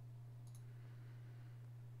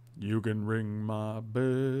 You can ring my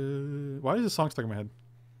bell. Why is this song stuck in my head?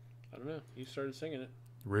 I don't know. You started singing it.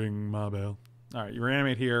 Ring my bell. All right, you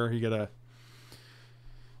reanimate here. You get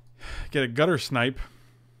a gutter snipe.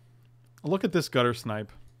 Look at this gutter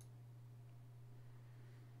snipe.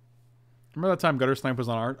 Remember that time gutter snipe was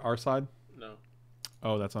on our side? No.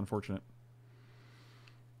 Oh, that's unfortunate.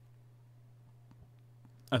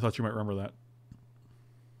 I thought you might remember that.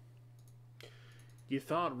 You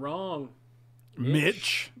thought wrong.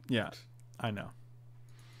 Mitch. Yeah, I know.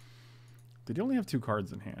 Did you only have 2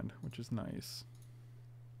 cards in hand, which is nice.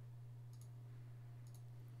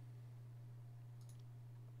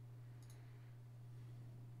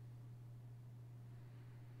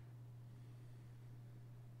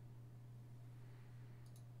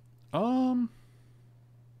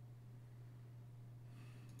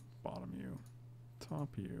 Bottom you. Top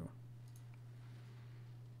you.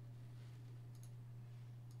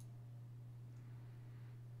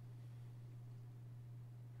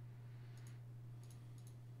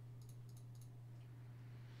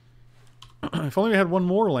 If only we had one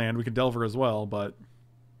more land, we could Delver as well, but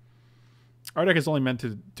our deck is only meant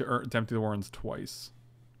to empty the warrens twice.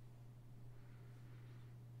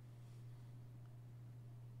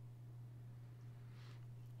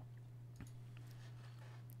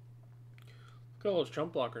 Look at all those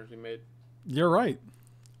chump blockers we made. You're right.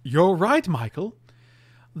 You're right, Michael.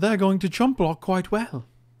 They're going to chump block quite well.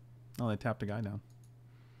 Oh, they tapped a guy down.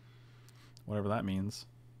 Whatever that means.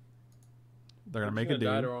 They're going to make a dude.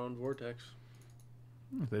 Die to our own vortex.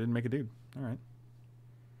 They didn't make a dude. All right.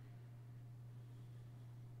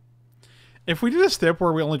 If we did a step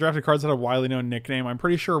where we only drafted cards that have a widely known nickname, I'm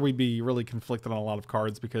pretty sure we'd be really conflicted on a lot of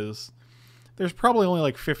cards because there's probably only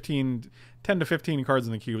like 10 to 15 cards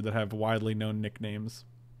in the cube that have widely known nicknames.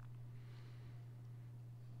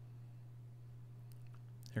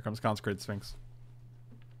 Here comes Consecrated Sphinx.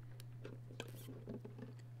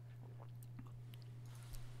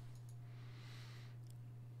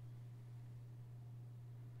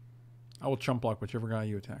 I will chump block whichever guy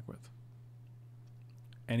you attack with.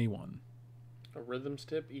 Anyone. A rhythm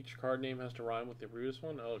stip. Each card name has to rhyme with the rudest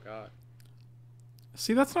one. Oh god.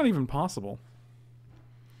 See, that's not even possible.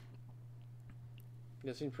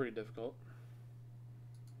 It seems pretty difficult.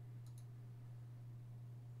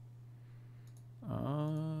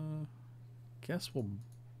 Guess we'll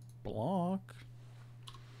block.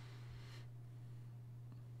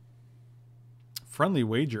 Friendly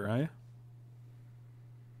wager, eh?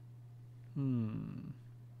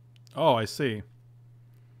 Oh, I see.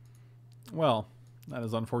 Well, that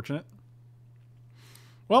is unfortunate.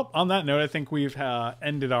 Well, on that note, I think we've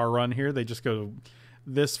ended our run here. They just go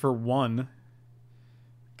this for 1.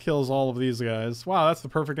 Kills all of these guys. Wow, that's the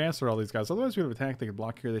perfect answer to all these guys. Otherwise, we would have attacked. They could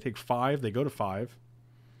block here. They take 5. They go to 5.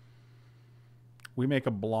 We make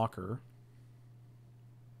a blocker.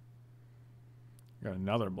 Got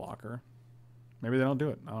another blocker. Maybe they don't do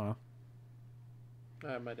it. I don't know.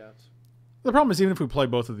 I have my doubts. The problem is, even if we play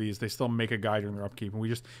both of these, they still make a guy during their upkeep, and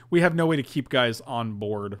we have no way to keep guys on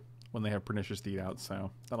board when they have Pernicious Deed out, so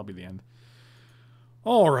that'll be the end.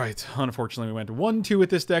 All right. Unfortunately, we went 1-2 with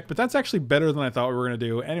this deck, but that's actually better than I thought we were going to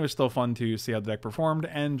do, and it was still fun to see how the deck performed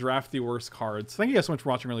and draft the worst cards. Thank you guys so much for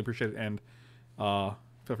watching. Really appreciate it, and feel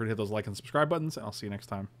free to hit those like and subscribe buttons, and I'll see you next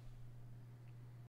time.